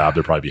Canadian job,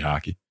 there'd probably be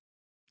hockey.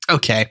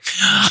 Okay.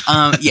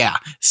 Yeah.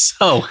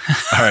 So. All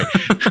right.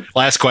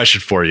 Last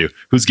question for you.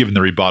 Who's giving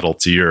the rebuttal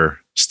to your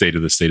State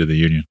of the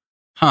Union?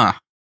 Huh.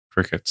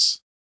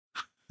 Crickets.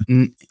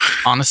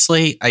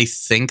 Honestly, I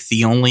think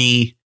the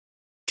only...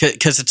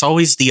 Because it's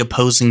always the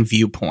opposing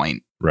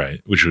viewpoint.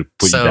 Right. Which would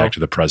put you back to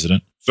the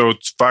president. So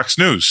it's Fox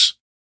News.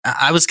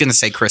 I was going to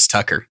say Chris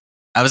Tucker.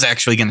 I was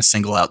actually going to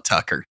single out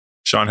Tucker.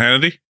 Sean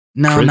Hannity?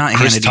 No, not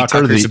Chris Hannity.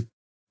 Tucker,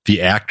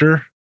 the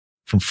actor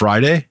from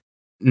Friday?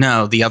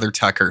 No, the other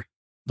Tucker.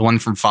 The one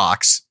from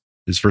Fox.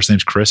 His first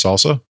name's Chris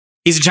also?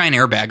 He's a giant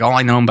airbag. All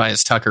I know him by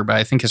is Tucker, but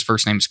I think his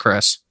first name's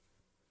Chris.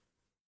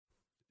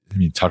 You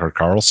mean Tucker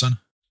Carlson?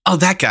 Oh,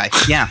 that guy.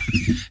 Yeah.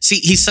 See,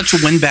 he's such a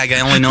windbag.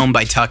 I only know him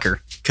by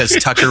Tucker because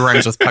Tucker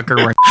rhymes with Pucker.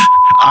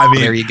 I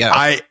mean, there you go.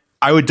 I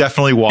would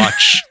definitely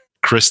watch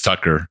Chris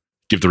Tucker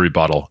give the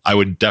rebuttal. I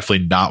would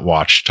definitely not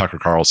watch Tucker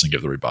Carlson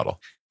give the rebuttal.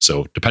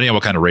 So depending on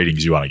what kind of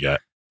ratings you want to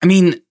get. I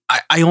mean,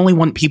 I only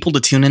want people to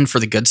tune in for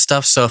the good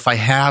stuff. So if I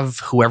have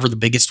whoever the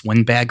biggest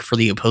windbag for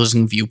the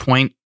opposing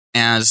viewpoint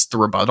as the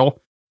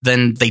rebuttal,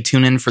 then they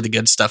tune in for the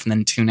good stuff and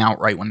then tune out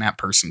right when that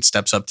person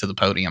steps up to the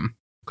podium.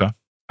 Okay.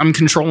 I'm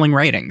controlling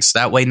ratings.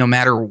 That way, no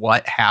matter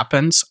what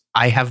happens,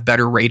 I have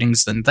better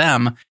ratings than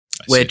them,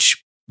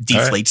 which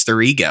deflates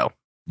their ego.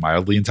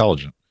 Mildly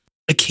intelligent.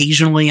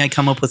 Occasionally, I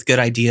come up with good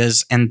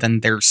ideas, and then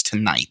there's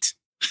tonight.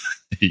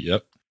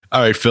 Yep.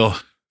 All right, Phil,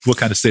 what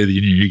kind of State of the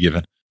Union are you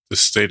giving? The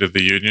State of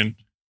the Union?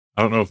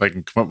 I don't know if I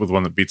can come up with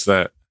one that beats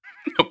that.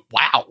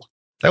 Wow.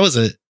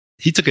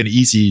 He took an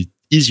easy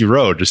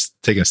road, just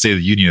taking a State of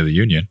the Union of the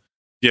Union.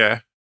 Yeah.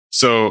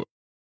 So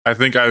I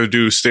think I would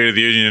do State of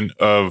the Union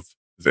of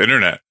the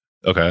internet.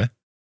 Okay.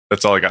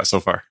 That's all I got so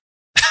far.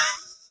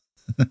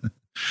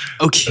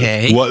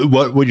 Okay.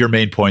 What would your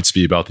main points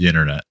be about the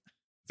internet?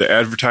 The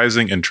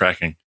advertising and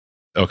tracking.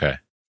 Okay.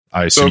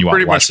 I assume you want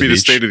pretty much be the each?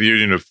 State of the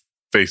Union of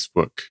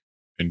Facebook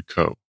and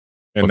co.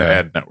 And the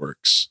ad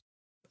networks.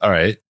 All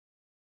right.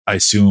 I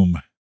assume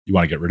you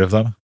want to get rid of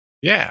them?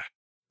 Yeah.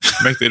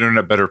 Make the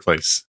internet a better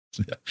place.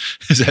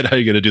 Is that how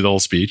you're going to do the whole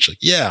speech? Like,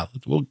 yeah,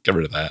 we'll get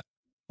rid of that.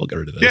 We'll get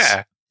rid of this.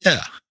 Yeah.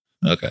 Yeah.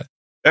 Okay.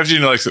 FG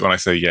likes it when I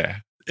say yeah.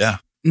 Yeah.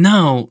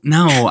 No,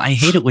 I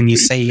hate it when you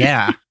say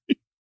yeah.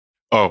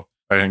 Oh,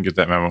 I didn't get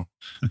that memo.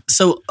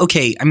 So,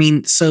 okay. I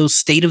mean, so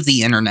state of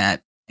the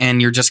internet,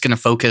 and you're just going to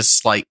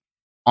focus like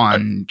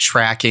on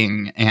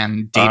tracking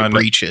and data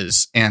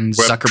breaches and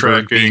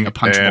Zuckerberg being a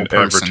punchable and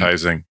person.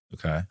 Advertising.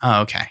 Okay.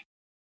 Oh, okay.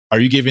 Are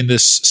you giving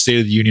this State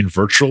of the Union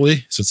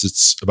virtually since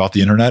it's about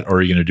the internet, or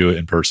are you going to do it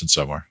in person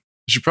somewhere?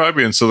 It should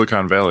probably be in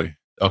Silicon Valley.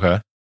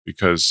 Okay.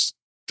 Because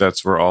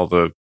that's where all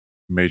the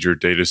major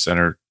data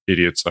center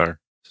idiots are.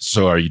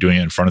 So are you doing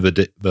it in front of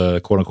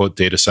the quote unquote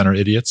data center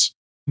idiots?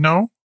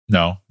 No.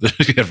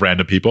 You have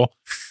random people.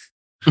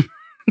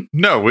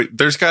 No,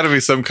 there's got to be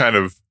some kind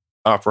of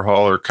opera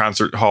hall or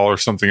concert hall or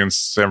something in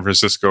San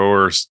Francisco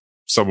or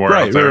somewhere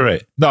out there.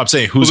 Right. No, I'm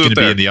saying who's going to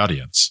be in the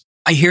audience?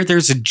 I hear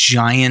there's a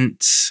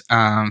giant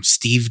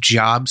Steve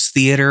Jobs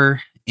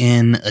theater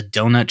in a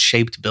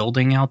donut-shaped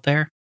building out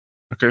there.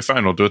 Okay,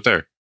 fine. We'll do it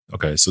there.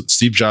 Okay, so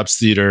Steve Jobs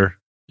Theater,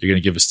 you're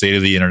going to give a State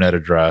of the Internet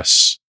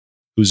address.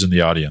 Who's in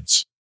the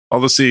audience? All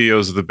the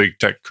CEOs of the big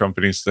tech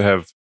companies that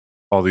have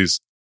all these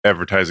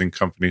advertising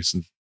companies.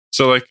 And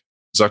so like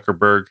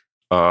Zuckerberg,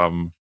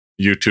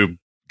 YouTube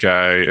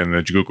guy and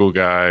the Google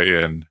guy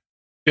and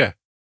yeah,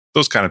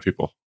 those kind of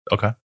people.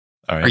 Okay.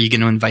 All right. Are you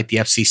going to invite the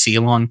FCC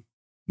along?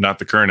 Not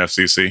the current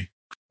FCC.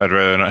 I'd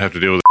rather not have to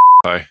deal with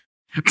the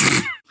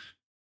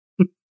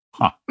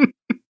Huh.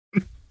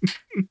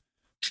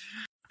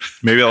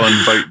 Maybe I'll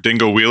invite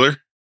Dingo Wheeler.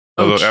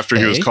 Although after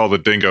he was called a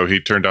dingo, he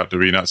turned out to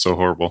be not so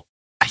horrible.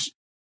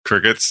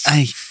 Crickets.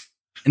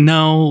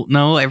 No.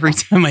 Every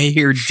time I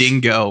hear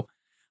dingo,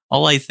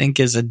 all I think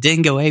is a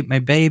dingo ate my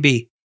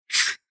baby.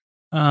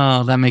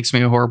 Oh, that makes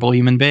me a horrible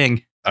human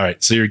being. All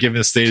right. So you're giving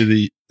the State of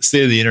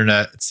the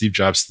Internet at Steve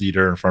Jobs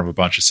Theater in front of a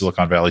bunch of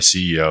Silicon Valley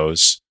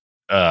CEOs.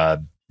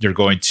 You're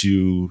going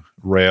to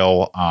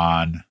rail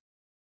on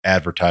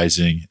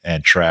advertising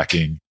and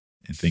tracking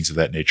and things of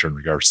that nature in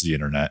regards to the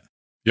internet.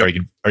 Yep. Are you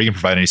going to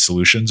provide any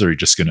solutions, or are you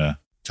just going to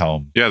tell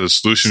them? Yeah, the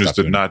solution is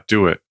to not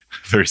do it.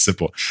 Very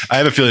simple. I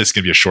have a feeling it's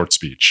going to be a short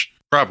speech.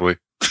 Probably.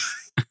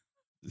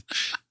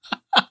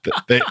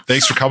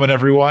 Thanks for coming,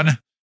 everyone.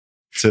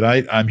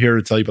 Tonight, I'm here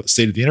to tell you about the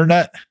state of the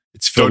internet.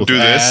 It's filled with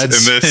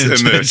ads and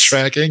this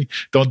tracking.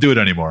 Don't do it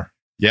anymore.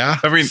 Yeah?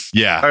 I mean,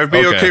 yeah. I'd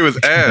be okay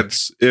with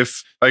ads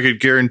if I could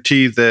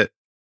guarantee that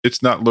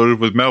it's not loaded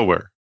with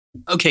malware.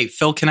 Okay,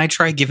 Phil, can I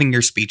try giving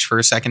your speech for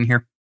a second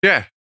here?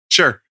 Yeah,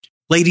 sure.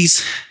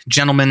 Ladies,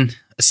 gentlemen,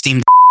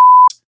 esteemed,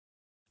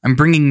 I'm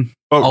bringing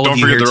all don't of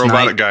you forget here the tonight.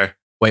 robotic guy.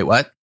 Wait,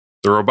 what?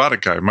 The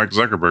robotic guy, Mike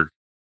Zuckerberg.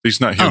 He's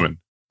not human.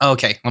 Oh,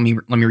 okay, let me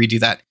redo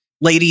that.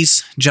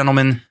 Ladies,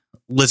 gentlemen,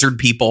 lizard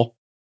people,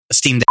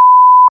 esteemed,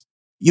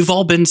 you've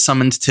all been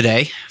summoned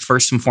today,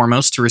 first and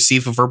foremost, to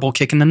receive a verbal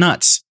kick in the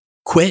nuts.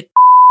 Quit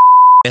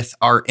with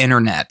our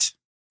internet.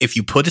 If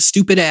you put a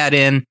stupid ad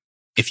in,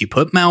 if you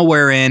put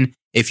malware in,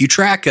 if you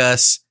track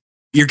us,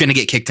 you're going to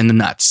get kicked in the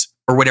nuts,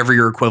 or whatever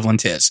your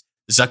equivalent is.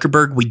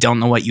 Zuckerberg, we don't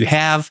know what you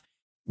have.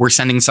 We're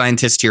sending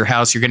scientists to your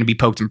house. You're going to be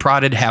poked and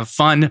prodded. Have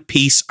fun.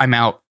 Peace. I'm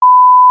out.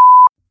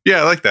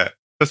 Yeah, I like that.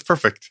 That's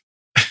perfect.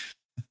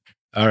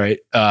 All right.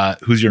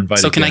 Who's your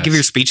invited So can I guest? give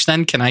your speech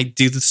then? Can I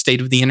do the state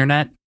of the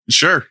internet?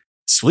 Sure.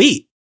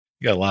 Sweet.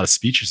 You got a lot of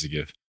speeches to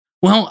give.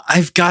 Well,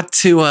 I've got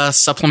to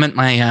supplement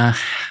my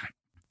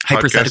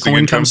hypothetical Podcasting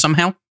income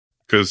somehow.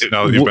 Because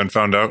now that you've been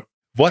found out.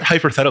 What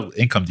hypothetical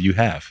income do you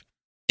have?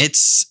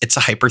 It's a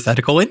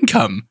hypothetical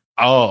income.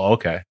 Oh,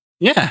 okay.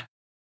 Yeah.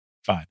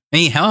 Fine.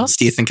 Hey, how else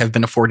do you think I've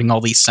been affording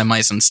all these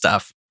semis and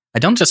stuff? I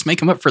don't just make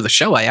them up for the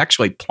show. I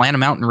actually plan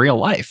them out in real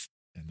life.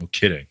 No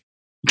kidding.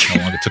 How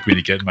long it took me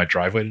to get in my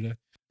driveway today?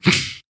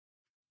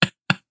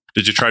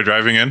 Did you try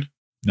driving in?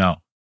 No.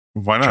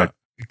 Why not?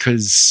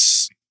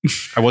 Because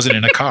I wasn't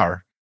in a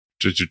car.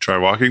 Did you try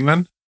walking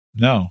then?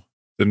 No.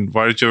 Then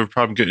why did you have a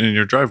problem getting in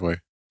your driveway?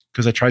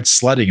 Because I tried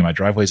sledding and my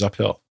driveway's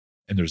uphill.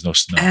 And there's no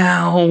snow.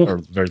 Ow. Or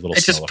very little I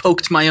snow. just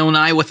poked my own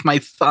eye with my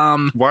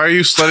thumb. Why are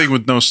you sledding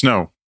with no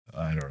snow?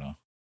 I don't know.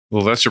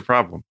 Well, that's your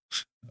problem.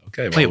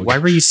 Okay. Well, Wait, why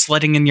were you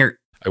sledding in your...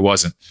 I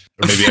wasn't.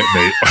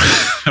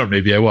 Or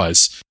maybe I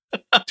was.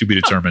 To be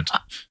determined.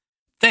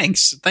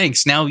 Thanks.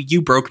 Now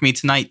you broke me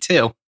tonight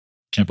too.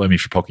 Can't blame me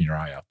for poking your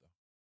eye out.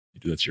 You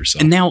do that to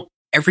yourself. And now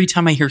every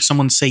time I hear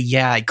someone say,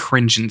 yeah, I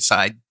cringe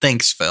inside.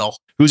 Thanks, Phil.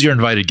 Who's your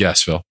invited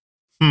guest, Phil?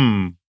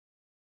 Oh,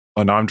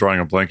 now I'm drawing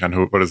a blank on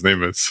what his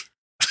name is.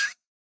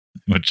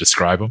 You want to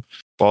describe him?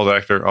 Bald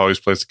actor, always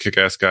plays a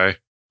kick-ass guy.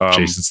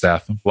 Jason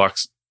Statham.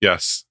 Lux.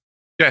 Yes.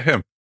 Yeah,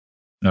 him.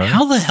 No?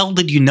 How the hell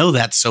did you know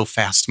that so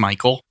fast,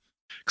 Michael?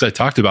 Because I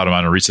talked about him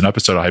on a recent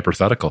episode of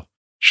Hypothetical.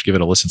 Should give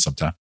it a listen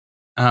sometime.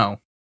 Oh.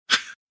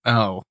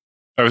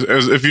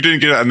 If you didn't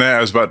get it on that,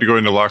 I was about to go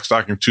into Lock,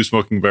 Stock, and Two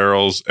Smoking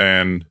Barrels,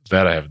 and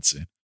That I haven't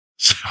seen.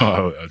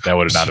 So that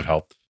would not have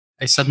helped.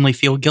 I suddenly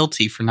feel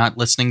guilty for not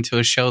listening to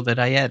a show that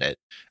I edit.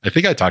 I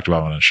think I talked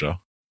about him on a show.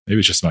 Maybe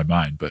it's just my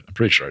mind, but I'm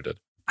pretty sure I did.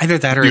 Either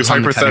that or you it's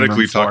on the cutting hypothetically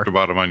room floor. talked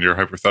about him on your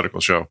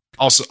hypothetical show.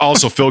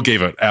 Also, Phil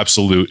gave an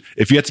absolute.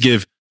 If you had to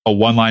give a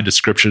one-line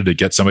description to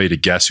get somebody to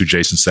guess who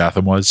Jason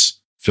Statham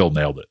was, Phil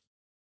nailed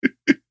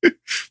it.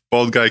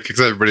 Bald guy kicks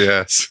everybody's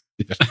ass.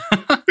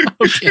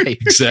 Okay,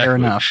 Exactly. fair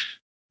enough.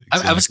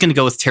 Exactly. I was going to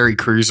go with Terry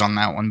Crews on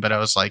that one, but I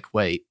was like,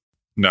 wait.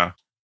 No,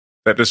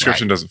 that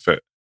description doesn't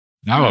fit.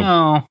 Now I'm-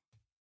 No.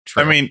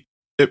 True. I mean,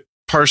 it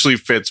partially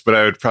fits, but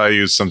I would probably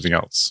use something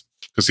else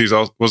because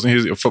wasn't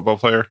he a football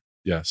player?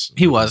 yes,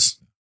 He was.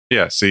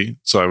 Yeah. See,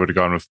 so I would have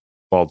gone with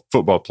bald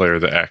football player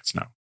that acts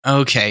now.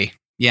 Okay.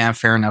 Yeah,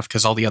 fair enough,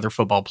 because all the other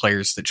football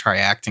players that try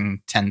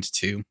acting tend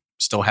to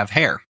still have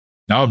hair.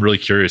 Now I'm really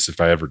curious if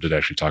I ever did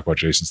actually talk about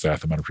Jason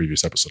Statham on a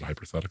previous episode of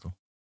Hypothetical.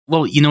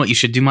 Well, you know what you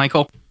should do,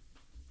 Michael?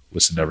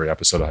 Listen to every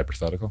episode of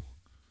Hypothetical.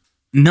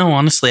 No,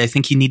 honestly, I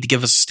think you need to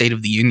give us a State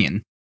of the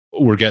Union.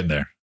 We're getting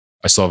there.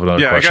 I still have another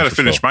Yeah, I question. got to for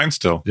finish Phil. mine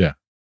still.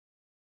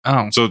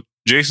 Oh. So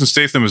Jason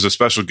Statham is a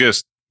special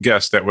guest.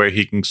 That way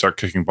he can start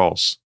kicking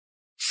balls.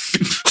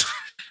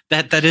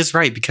 That is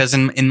right, because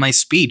in my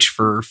speech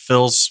for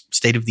Phil's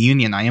State of the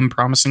Union, I am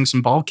promising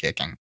some ball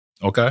kicking.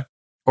 Okay.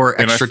 Or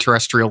And I-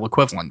 extraterrestrial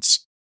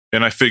equivalents.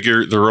 And I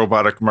figure the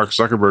robotic Mark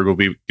Zuckerberg will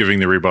be giving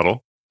the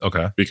rebuttal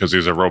Okay. because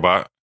he's a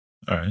robot.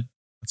 All right.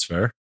 That's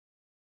fair.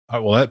 All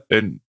right, well,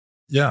 And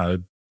yeah.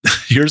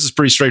 Yours is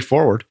pretty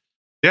straightforward.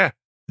 Yeah.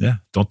 Yeah.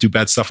 Don't do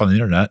bad stuff on the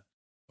internet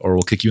or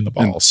we'll kick you in the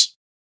balls.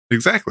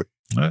 exactly.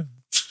 Sounds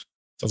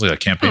like a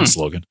campaign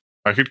slogan.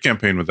 I could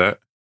campaign with that.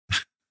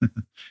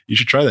 You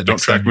should try that. Don't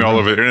next track time me you're all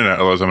on. over the internet,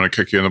 otherwise I'm going to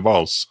kick you in the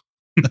balls.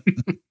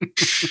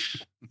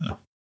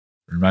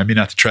 Remind me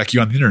not to track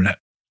you on the internet.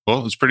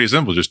 Well, it's pretty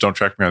simple. Just don't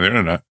track me on the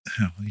internet.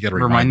 Yeah, well, you got to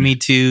Remind me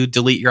to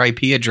delete your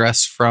IP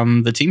address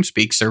from the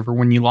TeamSpeak server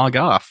when you log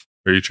off.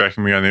 Are you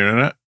tracking me on the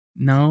internet?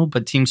 No,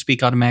 but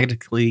TeamSpeak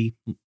automatically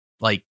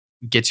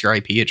gets your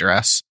IP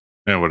address.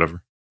 Yeah,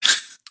 whatever.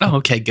 Oh,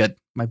 okay, good.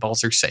 My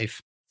balls are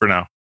safe. For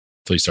now.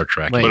 until you start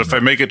tracking. Wait. But if I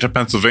make it to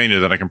Pennsylvania,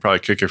 then I can probably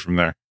kick it from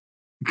there.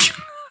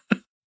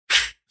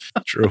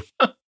 True.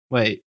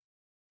 Wait.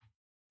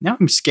 Now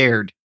I'm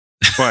scared.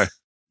 Why?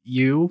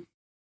 You,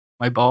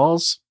 my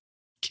balls,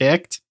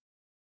 kicked.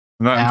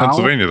 Not in Ow.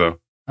 Pennsylvania, though.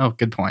 Oh,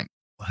 good point.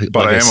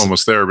 But I am s-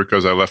 almost there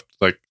because I left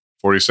like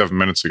 47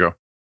 minutes ago.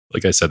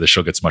 Like I said, the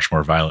show gets much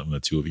more violent when the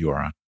two of you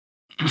are on.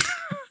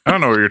 I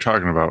don't know what you're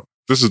talking about.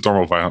 This is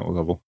normal violent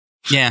level.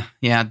 Yeah.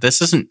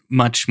 This isn't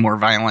much more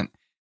violent.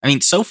 I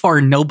mean, so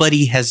far,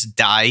 nobody has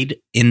died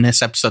in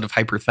this episode of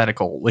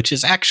Hypothetical, which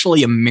is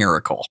actually a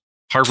miracle.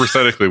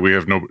 Hypothetically, we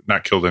have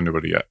not killed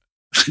anybody yet.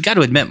 You got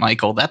to admit,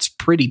 Michael, that's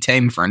pretty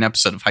tame for an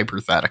episode of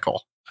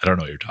Hypothetical. I don't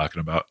know what you're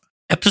talking about.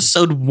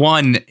 Episode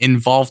 1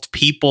 involved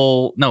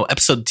people... No,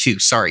 episode 2,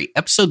 sorry.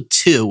 Episode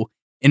 2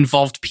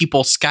 involved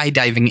people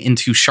skydiving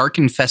into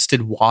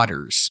shark-infested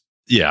waters.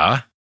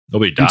 Yeah.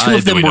 Nobody died. And 2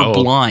 of them were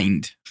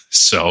blind.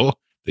 So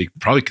they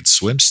probably could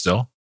swim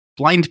still.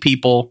 Blind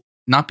people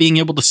not being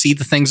able to see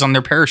the things on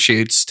their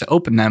parachutes to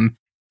open them,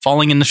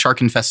 falling in the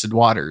shark-infested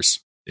waters.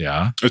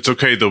 Yeah. It's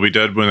okay. They'll be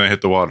dead when they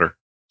hit the water,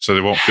 so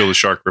they won't feel the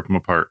shark rip them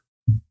apart.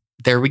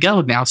 There we go.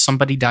 Now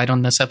somebody died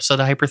on this episode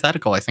of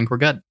Hypothetical. I think we're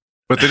good.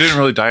 But they didn't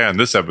really die on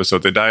this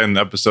episode. They died in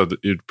the episode that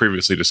you'd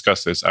previously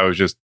discussed this. I was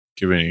just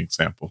giving an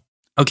example.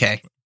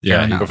 Okay.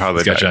 Yeah. Of how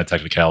they got you on died. a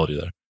technicality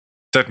there.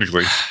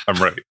 Technically, I'm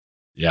right.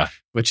 Yeah.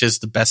 Which is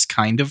the best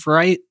kind of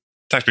right?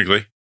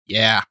 Technically.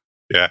 Yeah.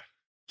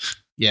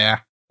 Yeah.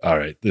 All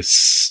right.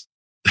 This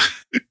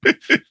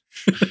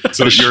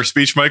So your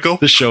speech, Michael?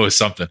 this show is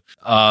something.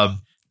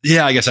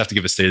 Yeah, I guess I have to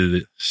give a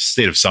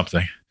state of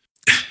something.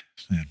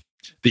 Man.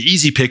 The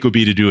easy pick would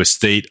be to do a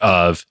state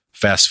of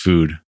fast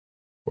food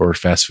or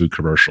fast food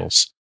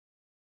commercials.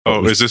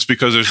 Oh, is this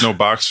because there's no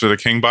box for the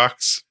King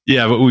box?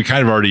 Yeah, but we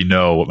kind of already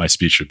know what my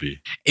speech should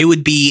be. It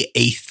would be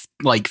a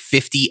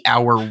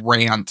 50-hour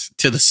rant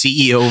to the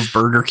CEO of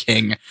Burger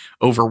King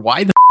over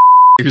why the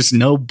there's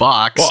no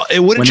box. Well, it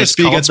wouldn't when just it's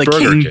be called against the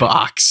Burger King King.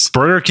 box.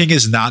 Burger King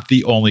is not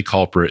the only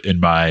culprit in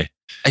my...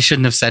 I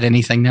shouldn't have said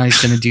anything. Now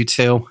he's going to do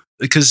too.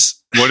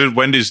 Because, What did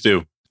Wendy's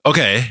do?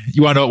 okay,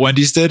 you want to know what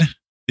Wendy's did?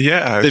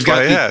 Yeah, They've that's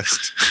why I got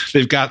asked.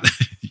 They've got...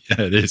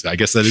 Yeah, it is. I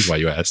guess that is why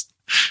you asked.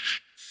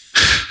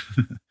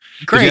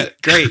 Great.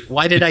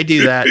 Why did I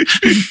do that?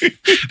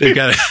 They've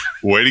got...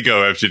 Way to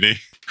go, Evgeny.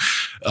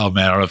 Oh,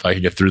 man, I don't know if I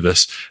can get through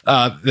this.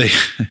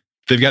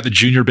 They've got the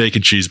junior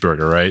bacon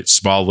cheeseburger, right?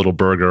 Small little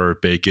burger,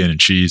 bacon and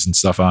cheese and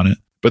stuff on it.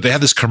 But they have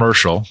this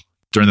commercial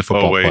during the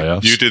football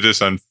playoffs. You did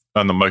this on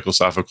the Michael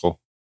Sophical.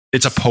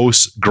 It's a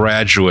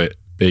postgraduate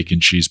bacon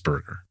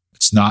cheeseburger.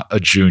 It's not a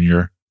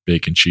junior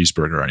bacon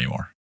cheeseburger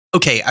anymore.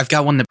 Okay, I've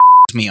got one that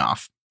me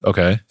off.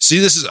 Okay. See,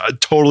 this is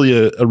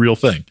totally a real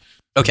thing.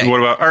 Okay. What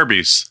about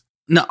Arby's?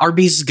 No,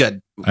 Arby's is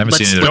good. I haven't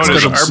seen it. No,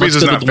 Arby's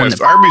is not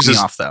fast. Arby's is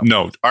off, though.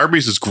 No,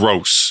 Arby's is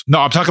gross. No,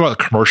 I'm talking about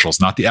the commercials,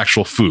 not the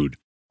actual food.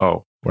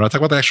 Oh, We're not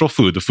talking about the actual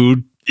food. The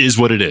food is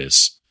what it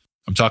is.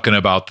 I'm talking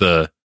about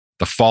the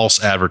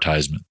false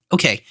advertisement.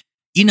 Okay.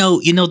 You know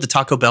the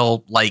Taco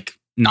Bell like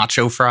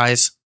nacho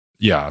fries?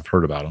 Yeah, I've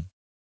heard about them.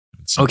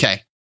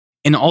 Okay.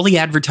 In all the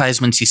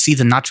advertisements, you see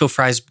the nacho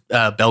fries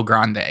Bel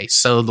Grande.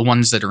 So the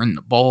ones that are in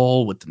the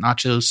bowl with the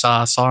nacho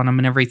sauce on them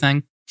and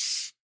everything.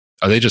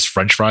 Are they just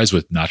French fries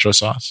with nacho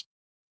sauce?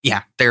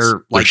 Yeah,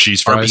 they're like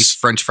cheese fries? Arby's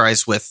French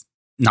fries with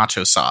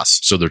nacho sauce.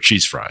 So they're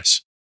cheese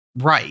fries.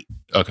 Right.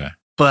 Okay.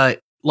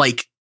 But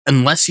like,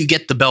 unless you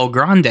get the Bel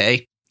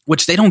Grande,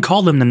 which they don't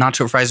call them the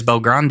nacho fries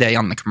Bel Grande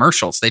on the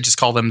commercials, they just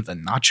call them the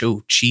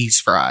nacho cheese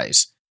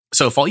fries.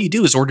 So if all you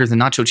do is order the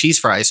nacho cheese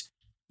fries,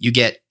 you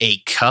get a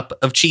cup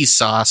of cheese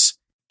sauce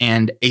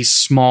and a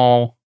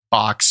small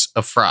box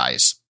of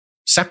fries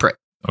separate.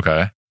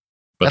 Okay.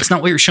 But That's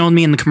not what you're showing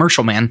me in the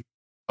commercial, man.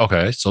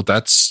 okay. So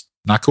that's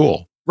not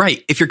cool.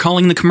 Right. If you're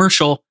calling the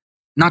commercial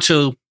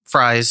nacho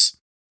fries,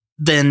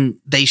 then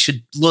they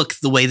should look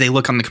the way they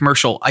look on the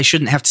commercial. I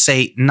shouldn't have to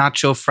say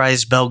nacho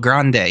fries Bel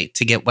Grande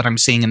to get what I'm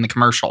seeing in the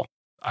commercial.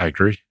 I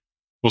agree.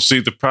 well, see,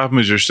 the problem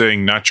is you're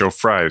saying nacho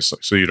fries,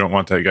 so you don't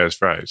want that guy's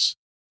fries.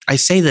 I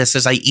say this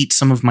as I eat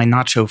some of my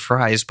nacho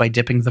fries by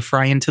dipping the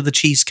fry into the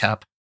cheese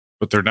cup.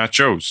 But they're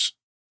nachos.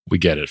 We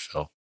get it,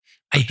 Phil.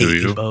 I Do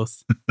hate you you?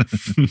 both.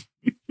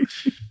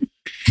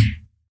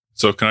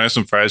 So can I have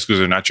some fries because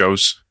they're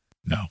nachos?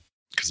 No,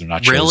 because they're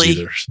not Really?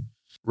 chili either.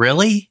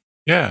 Really?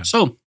 Yeah.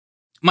 So,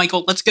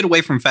 Michael, let's get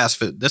away from fast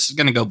food. This is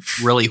going to go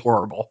really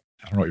horrible.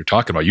 I don't know what you're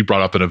talking about. You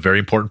brought up a very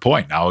important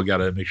point. Now we got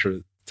to make sure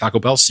Taco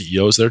Bell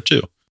CEO is there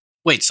too.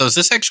 Wait, so is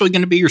this actually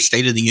going to be your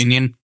State of the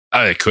Union?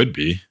 It could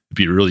be. It'd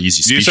be a really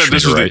easy speech. You said for me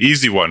this to was write. the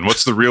easy one.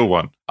 What's the real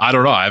one? I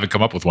don't know. I haven't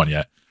come up with one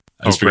yet.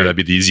 I just figured great. that'd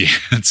be the easy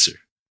answer.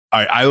 All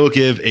right, I will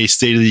give a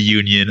State of the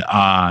Union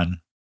on.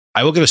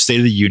 I will give a State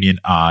of the Union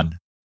on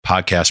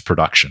podcast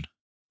production.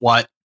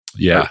 What?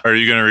 Yeah, Are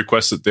you going to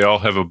request that they all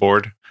have a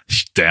board?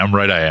 damn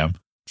right I am.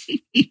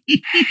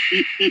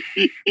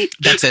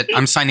 That's it.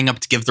 I'm signing up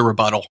to give the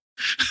rebuttal.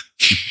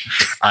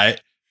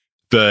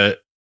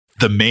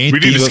 The main We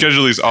need theme to of-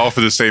 schedule these all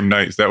for the same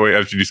night. That way,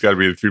 FGD's got to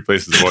be in 3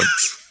 places at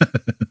once.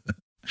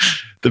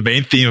 the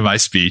main theme of my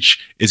speech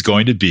is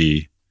going to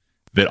be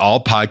that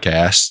all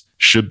podcasts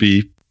should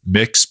be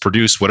mixed,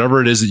 produced,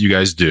 whatever it is that you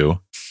guys do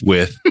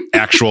with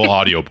actual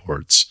audio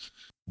boards.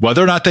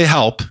 Whether or not they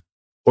help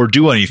or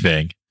do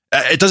anything,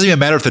 it doesn't even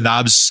matter if the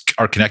knobs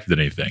are connected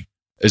to anything.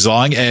 As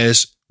long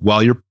as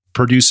while you're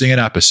producing an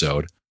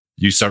episode,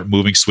 you start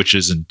moving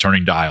switches and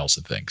turning dials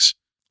and things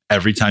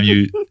every time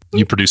you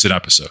produce an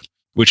episode.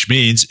 which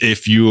means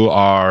if you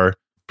are,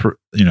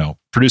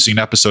 producing an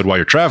episode while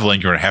you're traveling,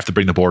 you're going to have to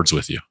bring the boards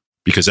with you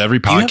because every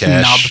podcast. Do you have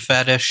a knob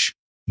fetish?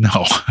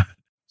 No.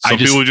 Some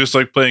people just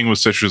like playing with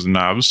citrus and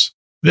knobs.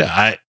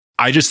 Yeah,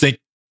 I just think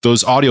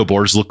those audio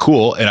boards look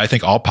cool, and I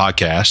think all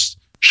podcasts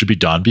should be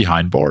done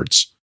behind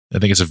boards. I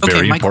think it's a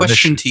very my important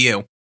question issue. to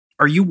you: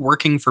 are you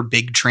working for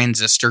Big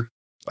Transistor?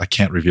 I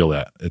can't reveal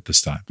that at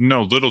this time.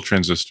 No, Little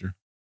Transistor.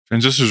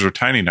 Transistors are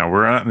tiny now.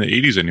 We're not in the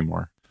 80s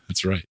anymore.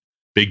 That's right.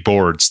 Big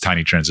boards,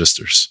 tiny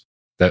transistors.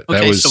 That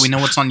was, so we know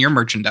what's on your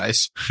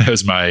merchandise. That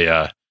was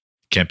my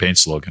campaign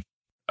slogan.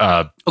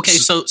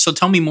 So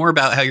tell me more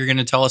about how you're going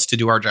to tell us to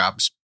do our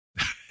jobs.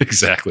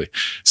 Exactly.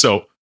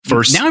 So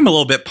first, now I'm a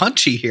little bit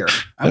punchy here.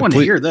 I want to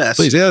hear this.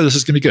 Please, yeah, this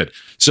is going to be good.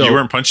 So you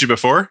weren't punchy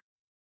before?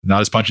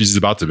 Not as punchy as he's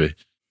about to be.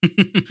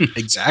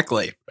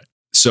 Exactly.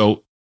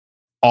 So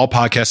all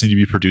podcasts need to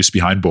be produced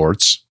behind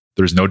boards.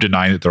 There's no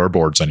denying that there are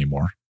boards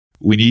anymore.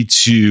 We need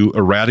to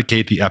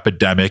eradicate the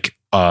epidemic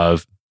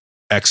of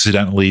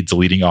accidentally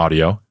deleting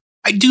audio.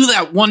 I do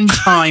that one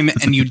time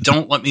and you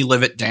don't let me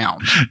live it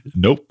down.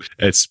 Nope.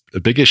 It's a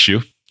big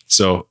issue.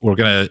 So we're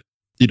going to,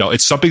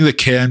 it's something that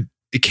can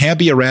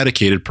be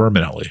eradicated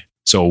permanently.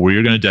 So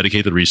we're going to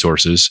dedicate the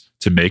resources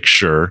to make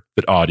sure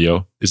that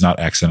audio is not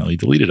accidentally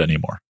deleted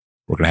anymore.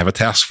 We're going to have a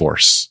task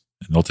force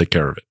and they'll take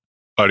care of it.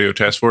 Audio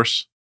task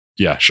force?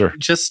 Yeah, sure.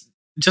 Just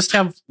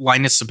have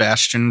Linus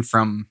Sebastian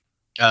from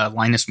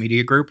Linus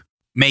Media Group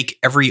make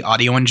every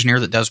audio engineer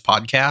that does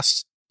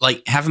podcasts,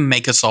 like have him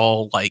make us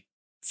all like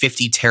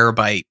 50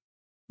 terabyte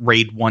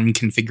RAID 1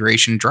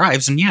 configuration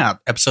drives. And yeah,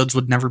 episodes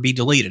would never be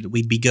deleted.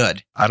 We'd be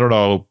good. I don't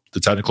know the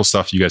technical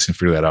stuff. You guys can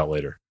figure that out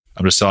later.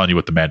 I'm just telling you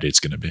what the mandate's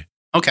going to be.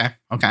 Okay.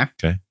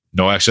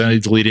 No accidentally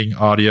deleting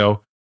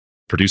audio.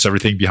 Produce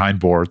everything behind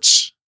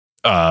boards.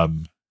 Those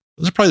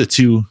are probably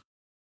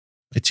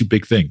my two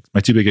big things, my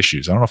two big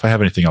issues. I don't know if I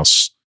have anything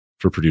else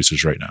for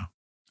producers right now.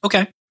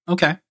 Okay.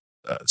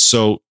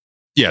 So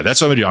yeah, that's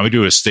what I'm going to do. I'm going to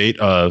do a state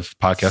of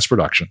podcast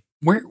production.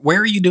 Where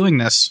are you doing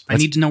this? I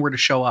need to know where to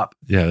show up.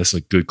 Yeah, that's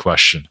a good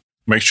question.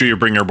 Make sure you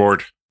bring your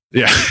board.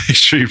 Yeah, make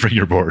sure you bring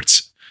your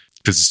boards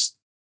because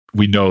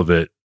we know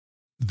that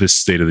this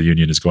State of the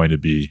Union is going to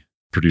be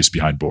produced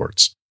behind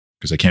boards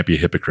because I can't be a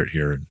hypocrite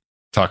here and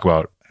talk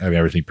about having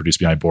everything produced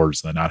behind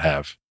boards and then not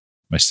have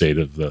my state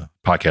of the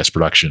podcast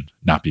production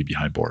not be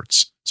behind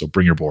boards. So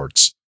bring your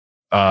boards.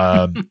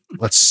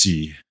 Let's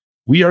see.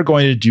 We are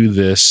going to do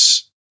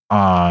this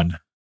on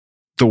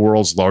the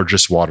world's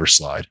largest water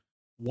slide.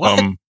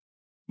 What?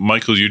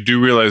 Michael, you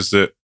do realize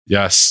that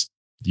Yes.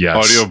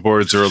 audio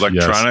boards are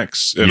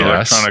electronics and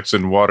electronics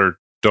and water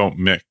don't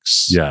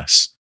mix.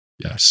 Yes.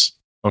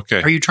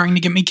 Okay. Are you trying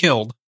to get me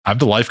killed? I'm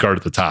the lifeguard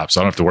at the top,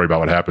 so I don't have to worry about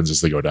what happens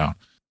as they go down.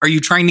 Are you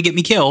trying to get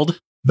me killed?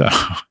 No.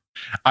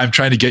 I'm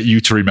trying to get you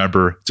to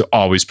remember to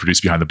always produce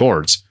behind the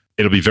boards.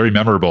 It'll be very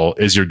memorable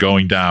as you're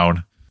going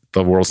down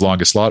the world's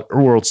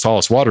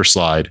tallest water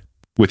slide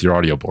with your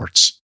audio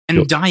boards.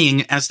 And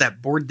dying as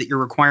that board that you're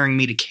requiring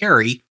me to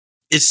carry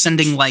is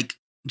sending like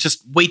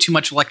just way too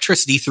much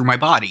electricity through my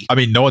body. I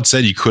mean, no one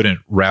said you couldn't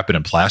wrap it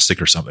in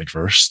plastic or something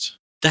first.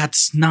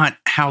 That's not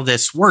how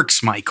this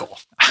works, Michael.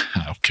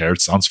 I don't care.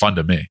 It sounds fun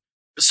to me.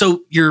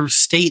 So your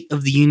State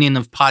of the Union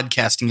of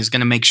podcasting is going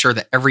to make sure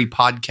that every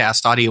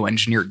podcast audio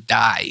engineer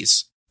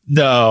dies.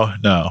 No.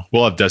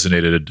 We'll have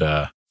designated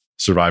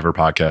Survivor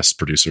podcast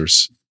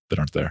producers that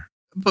aren't there.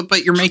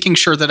 But you're making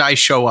sure that I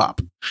show up.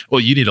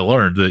 Well, you need to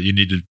learn that you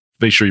need to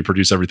make sure you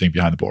produce everything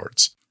behind the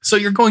boards. So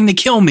you're going to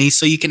kill me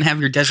so you can have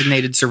your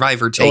designated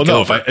survivor take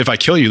over. If I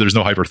kill you, there's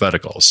no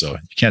hypotheticals, so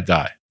you can't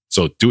die.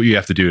 So do what you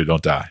have to do.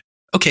 Don't die.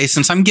 Okay,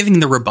 since I'm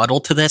giving the rebuttal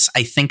to this,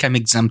 I think I'm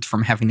exempt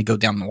from having to go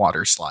down the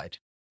water slide.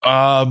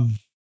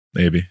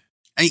 Maybe.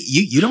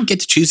 You don't get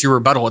to choose your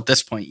rebuttal at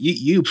this point.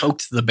 You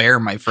poked the bear,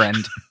 my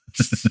friend.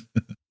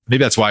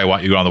 Maybe that's why I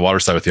want you to go on the water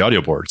slide with the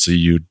audio board, so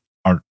you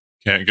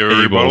can't give a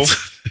rebuttal.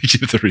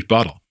 Give the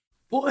rebuttal.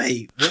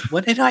 Boy,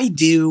 what did I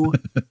do?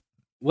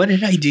 What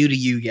did I do to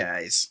you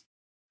guys?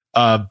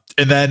 And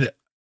then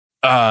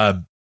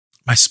my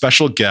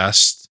special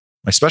guest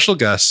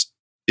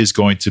is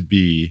going to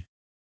be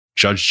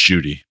Judge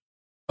Judy.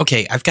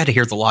 Okay, I've got to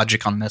hear the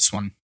logic on this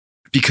one.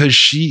 Because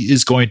she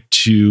is going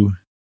to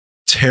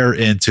tear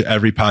into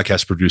every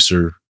podcast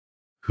producer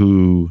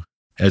who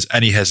has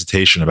any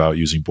hesitation about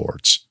using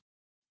boards.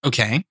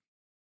 Okay.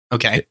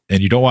 And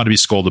you don't want to be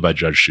scolded by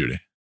Judge Judy.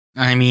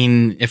 I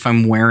mean, if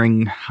I'm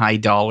wearing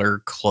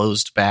high-dollar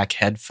closed-back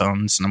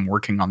headphones and I'm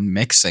working on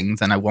mixing,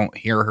 then I won't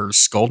hear her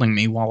scolding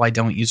me while I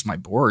don't use my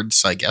boards.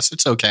 So I guess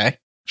it's okay.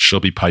 She'll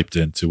be piped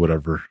into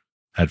whatever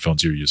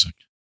headphones you're using.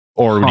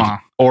 Or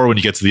when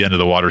you get to the end of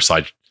the water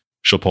slide,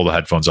 she'll pull the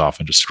headphones off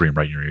and just scream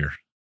right in your ear.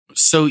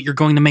 So you're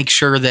going to make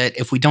sure that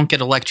if we don't get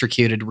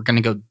electrocuted, we're going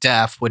to go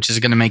deaf, which is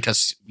going to make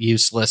us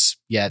useless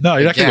yet. No,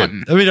 you're not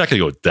going to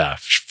go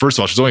deaf. First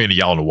of all, she's only going to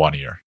yell into one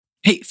ear.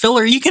 Hey, Phil,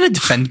 are you going to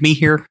defend me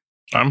here?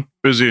 I'm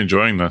busy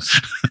enjoying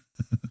this.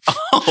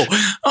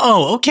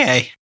 Oh,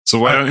 okay. So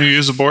why don't you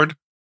use a board?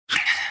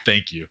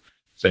 Thank you.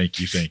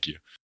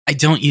 I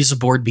don't use a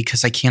board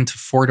because I can't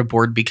afford a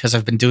board because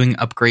I've been doing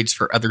upgrades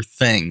for other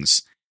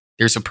things.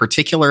 There's a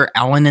particular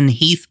Allen and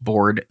Heath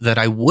board that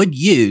I would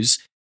use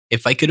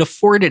if I could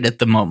afford it at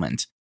the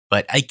moment,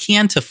 but I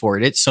can't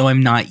afford it, so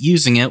I'm not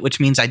using it, which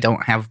means I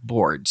don't have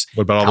boards.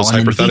 What about all those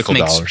Allen and hypothetical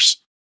Heath makes- dollars?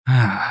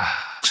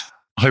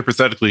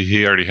 Hypothetically,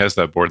 he already has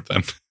that board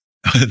then.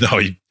 No,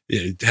 he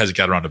hasn't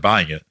got around to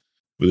buying it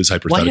with his Why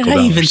hypothetical did I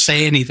dollars. even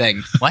say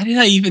anything? Why did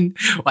I even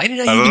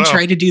know.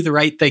 try to do the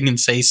right thing and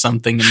say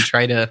something and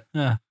try to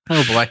oh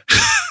boy.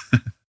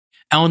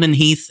 Allen and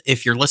Heath,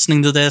 if you're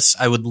listening to this,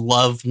 I would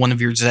love one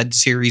of your Z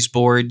series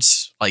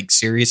boards. Like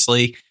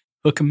seriously,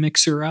 hook a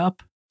mixer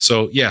up.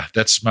 So yeah,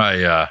 that's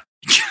my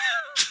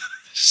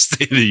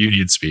State of the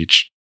Union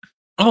speech.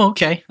 Oh,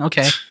 okay.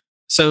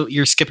 So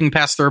you're skipping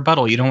past the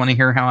rebuttal. You don't want to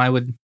hear how I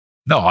would.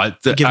 No, I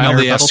Give my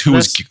only rebuttal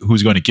asked to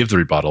who's going to give the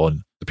rebuttal,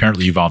 and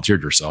apparently you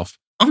volunteered yourself.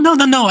 Oh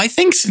no! I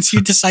think since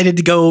you decided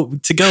to go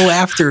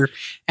after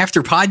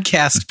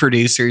podcast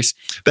producers,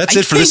 That's I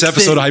it for this think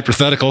episode that- of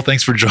Hypothetical.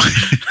 Thanks for joining.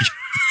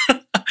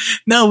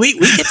 no, we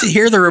get to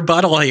hear the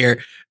rebuttal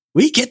here.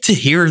 We get to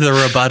hear the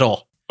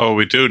rebuttal. Oh,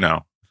 we do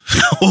now.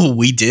 Oh,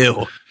 we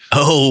do.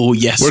 Oh,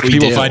 yes, Where can we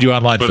people do. find you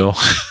online, But- Phil?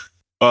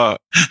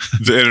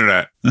 The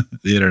internet.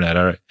 The internet.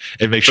 All right,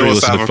 and make sure you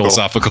listen to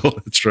Philosophical.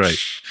 That's right.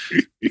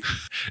 And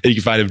you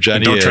can find him,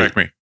 Jenny. Don't track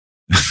me.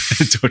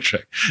 Don't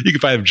track. You can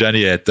find him,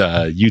 Jenny, at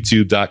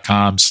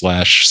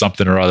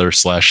youtube.com/something or other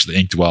 /the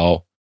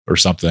Inkdwell or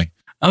something.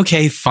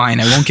 Okay, fine.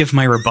 I won't give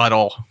my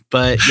rebuttal,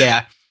 but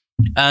yeah.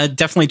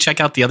 Definitely check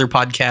out the other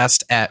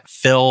podcast at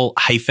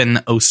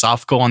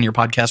Phil-Osophical on your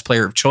podcast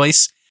player of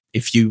choice.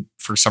 If you,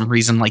 for some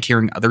reason, like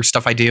hearing other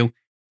stuff I do,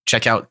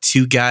 check out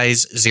Two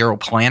Guys, Zero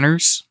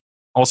Planners,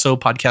 also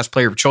podcast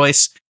player of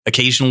choice.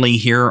 Occasionally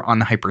here on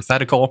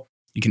Hypothetical.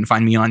 You can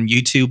find me on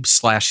YouTube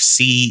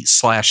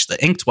 /C/the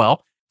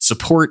Inktwell.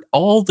 Support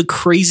all the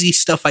crazy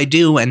stuff I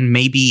do and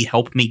maybe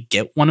help me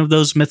get one of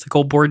those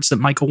mythical boards that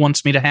Michael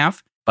wants me to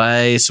have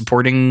by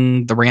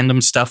supporting the random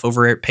stuff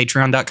over at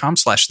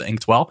patreon.com/the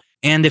Inktwell.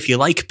 And if you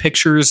like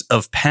pictures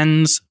of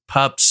pens,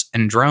 pups,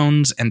 and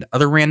drones and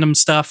other random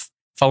stuff,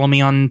 follow me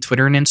on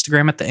Twitter and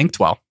Instagram at the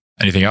Inktwell.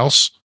 Anything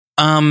else?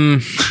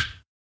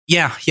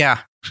 Yeah.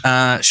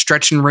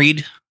 Stretch and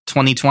Read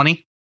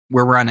 2020.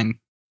 We're running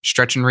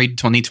Stretch and Read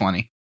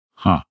 2020.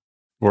 Huh?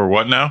 Or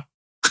what now?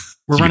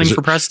 We're So running is it-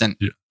 for president.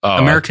 Oh,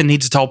 America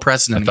needs a tall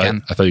president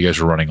again. I thought you guys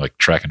were running like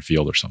track and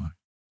field or something.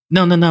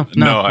 No. No,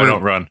 I we're-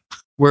 don't run.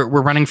 We're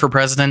running for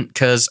president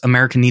because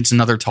America needs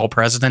another tall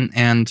president,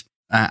 and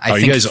I Are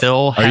you think guys-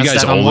 Phil has Are you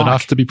guys that old on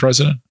enough lock. to be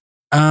president?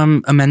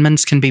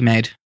 Amendments can be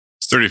made.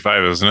 It's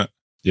 35, isn't it?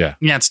 Yeah,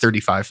 it's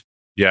 35.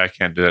 Yeah, I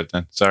can't do that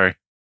then. Sorry.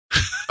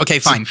 Okay,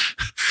 fine.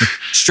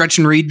 Stretch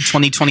and Read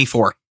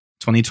 2024.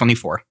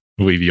 2024.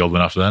 Will we be old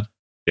enough then?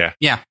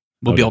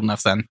 We'll be Okay. old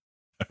enough then.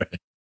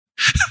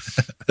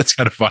 That's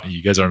kind of funny.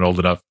 You guys aren't old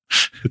enough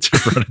to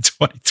run in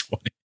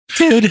 2020.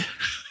 Dude,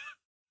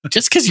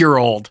 just because you're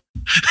old,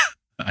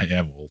 I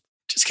am old.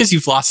 just because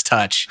you've lost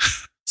touch.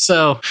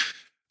 So,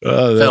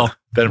 That- Phil,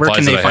 that where implies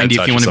can that they I find had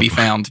you if you touch want to at be some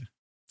point. found?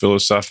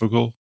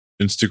 Philosophical,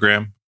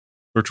 Instagram,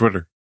 or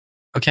Twitter.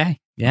 Okay,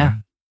 yeah.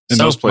 In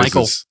So, those places.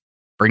 Michael,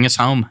 bring us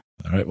home.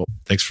 All right. Well,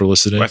 thanks for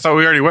listening. I thought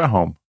we already went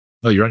home.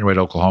 No, you're on your way to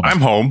Oklahoma. I'm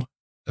home.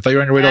 I thought you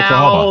were on your way to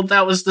Oklahoma.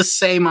 that was the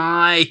same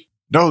eye.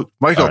 No,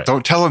 Michael, All right.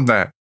 don't tell him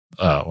that.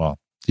 Well,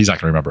 he's not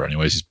going to remember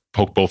anyways. He's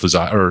poked both his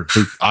eye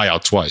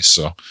out twice.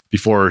 So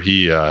before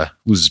he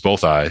loses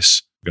both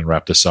eyes, we're going to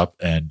wrap this up.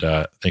 And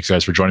thanks,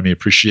 guys, for joining me.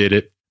 Appreciate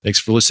it. Thanks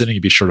for listening.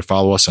 And be sure to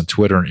follow us on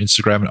Twitter and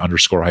Instagram at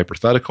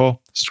 _hypothetical.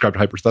 Subscribe to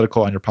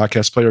Hypothetical on your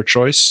podcast player of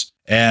choice.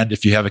 And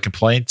if you have a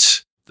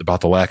complaint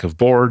about the lack of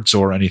boards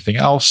or anything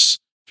else,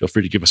 feel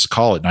free to give us a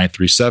call at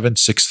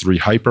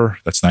 937-63-HYPER.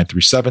 That's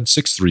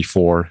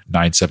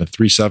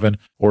 937-634-9737.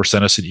 Or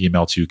send us an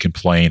email to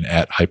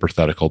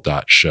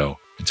complain@hypothetical.show.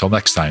 Until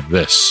next time,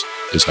 this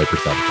is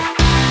Hypothetical.